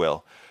as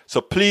well.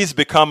 So please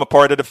become a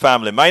part of the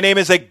family. My name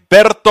is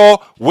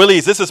Egberto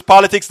Willies. This is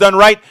Politics Done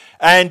Right.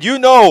 And you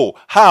know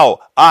how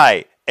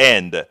I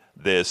end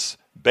this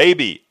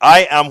baby.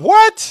 I am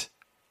what?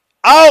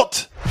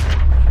 Out!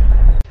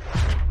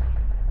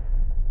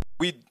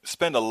 We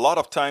spend a lot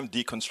of time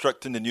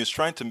deconstructing the news,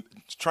 trying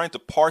to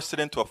parse it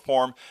into a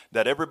form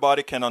that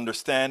everybody can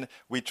understand.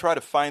 We try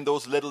to find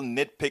those little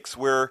nitpicks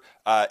where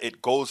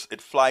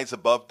it flies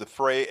above the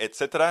fray,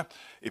 etc.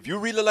 If you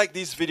really like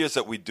these videos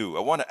that we do, I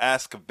want to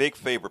ask a big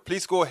favor.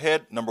 Please go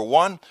ahead, number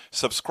one,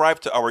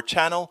 subscribe to our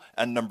channel,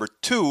 and number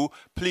two,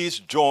 please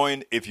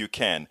join if you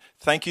can.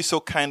 Thank you so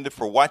kindly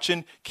for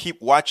watching.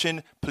 Keep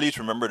watching. Please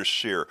remember to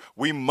share.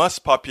 We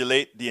must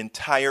populate the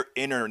entire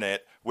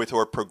internet with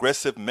our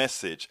progressive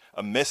message,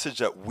 a message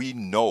that we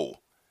know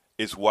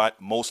is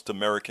what most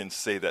Americans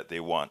say that they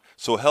want.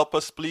 So help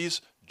us, please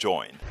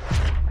join.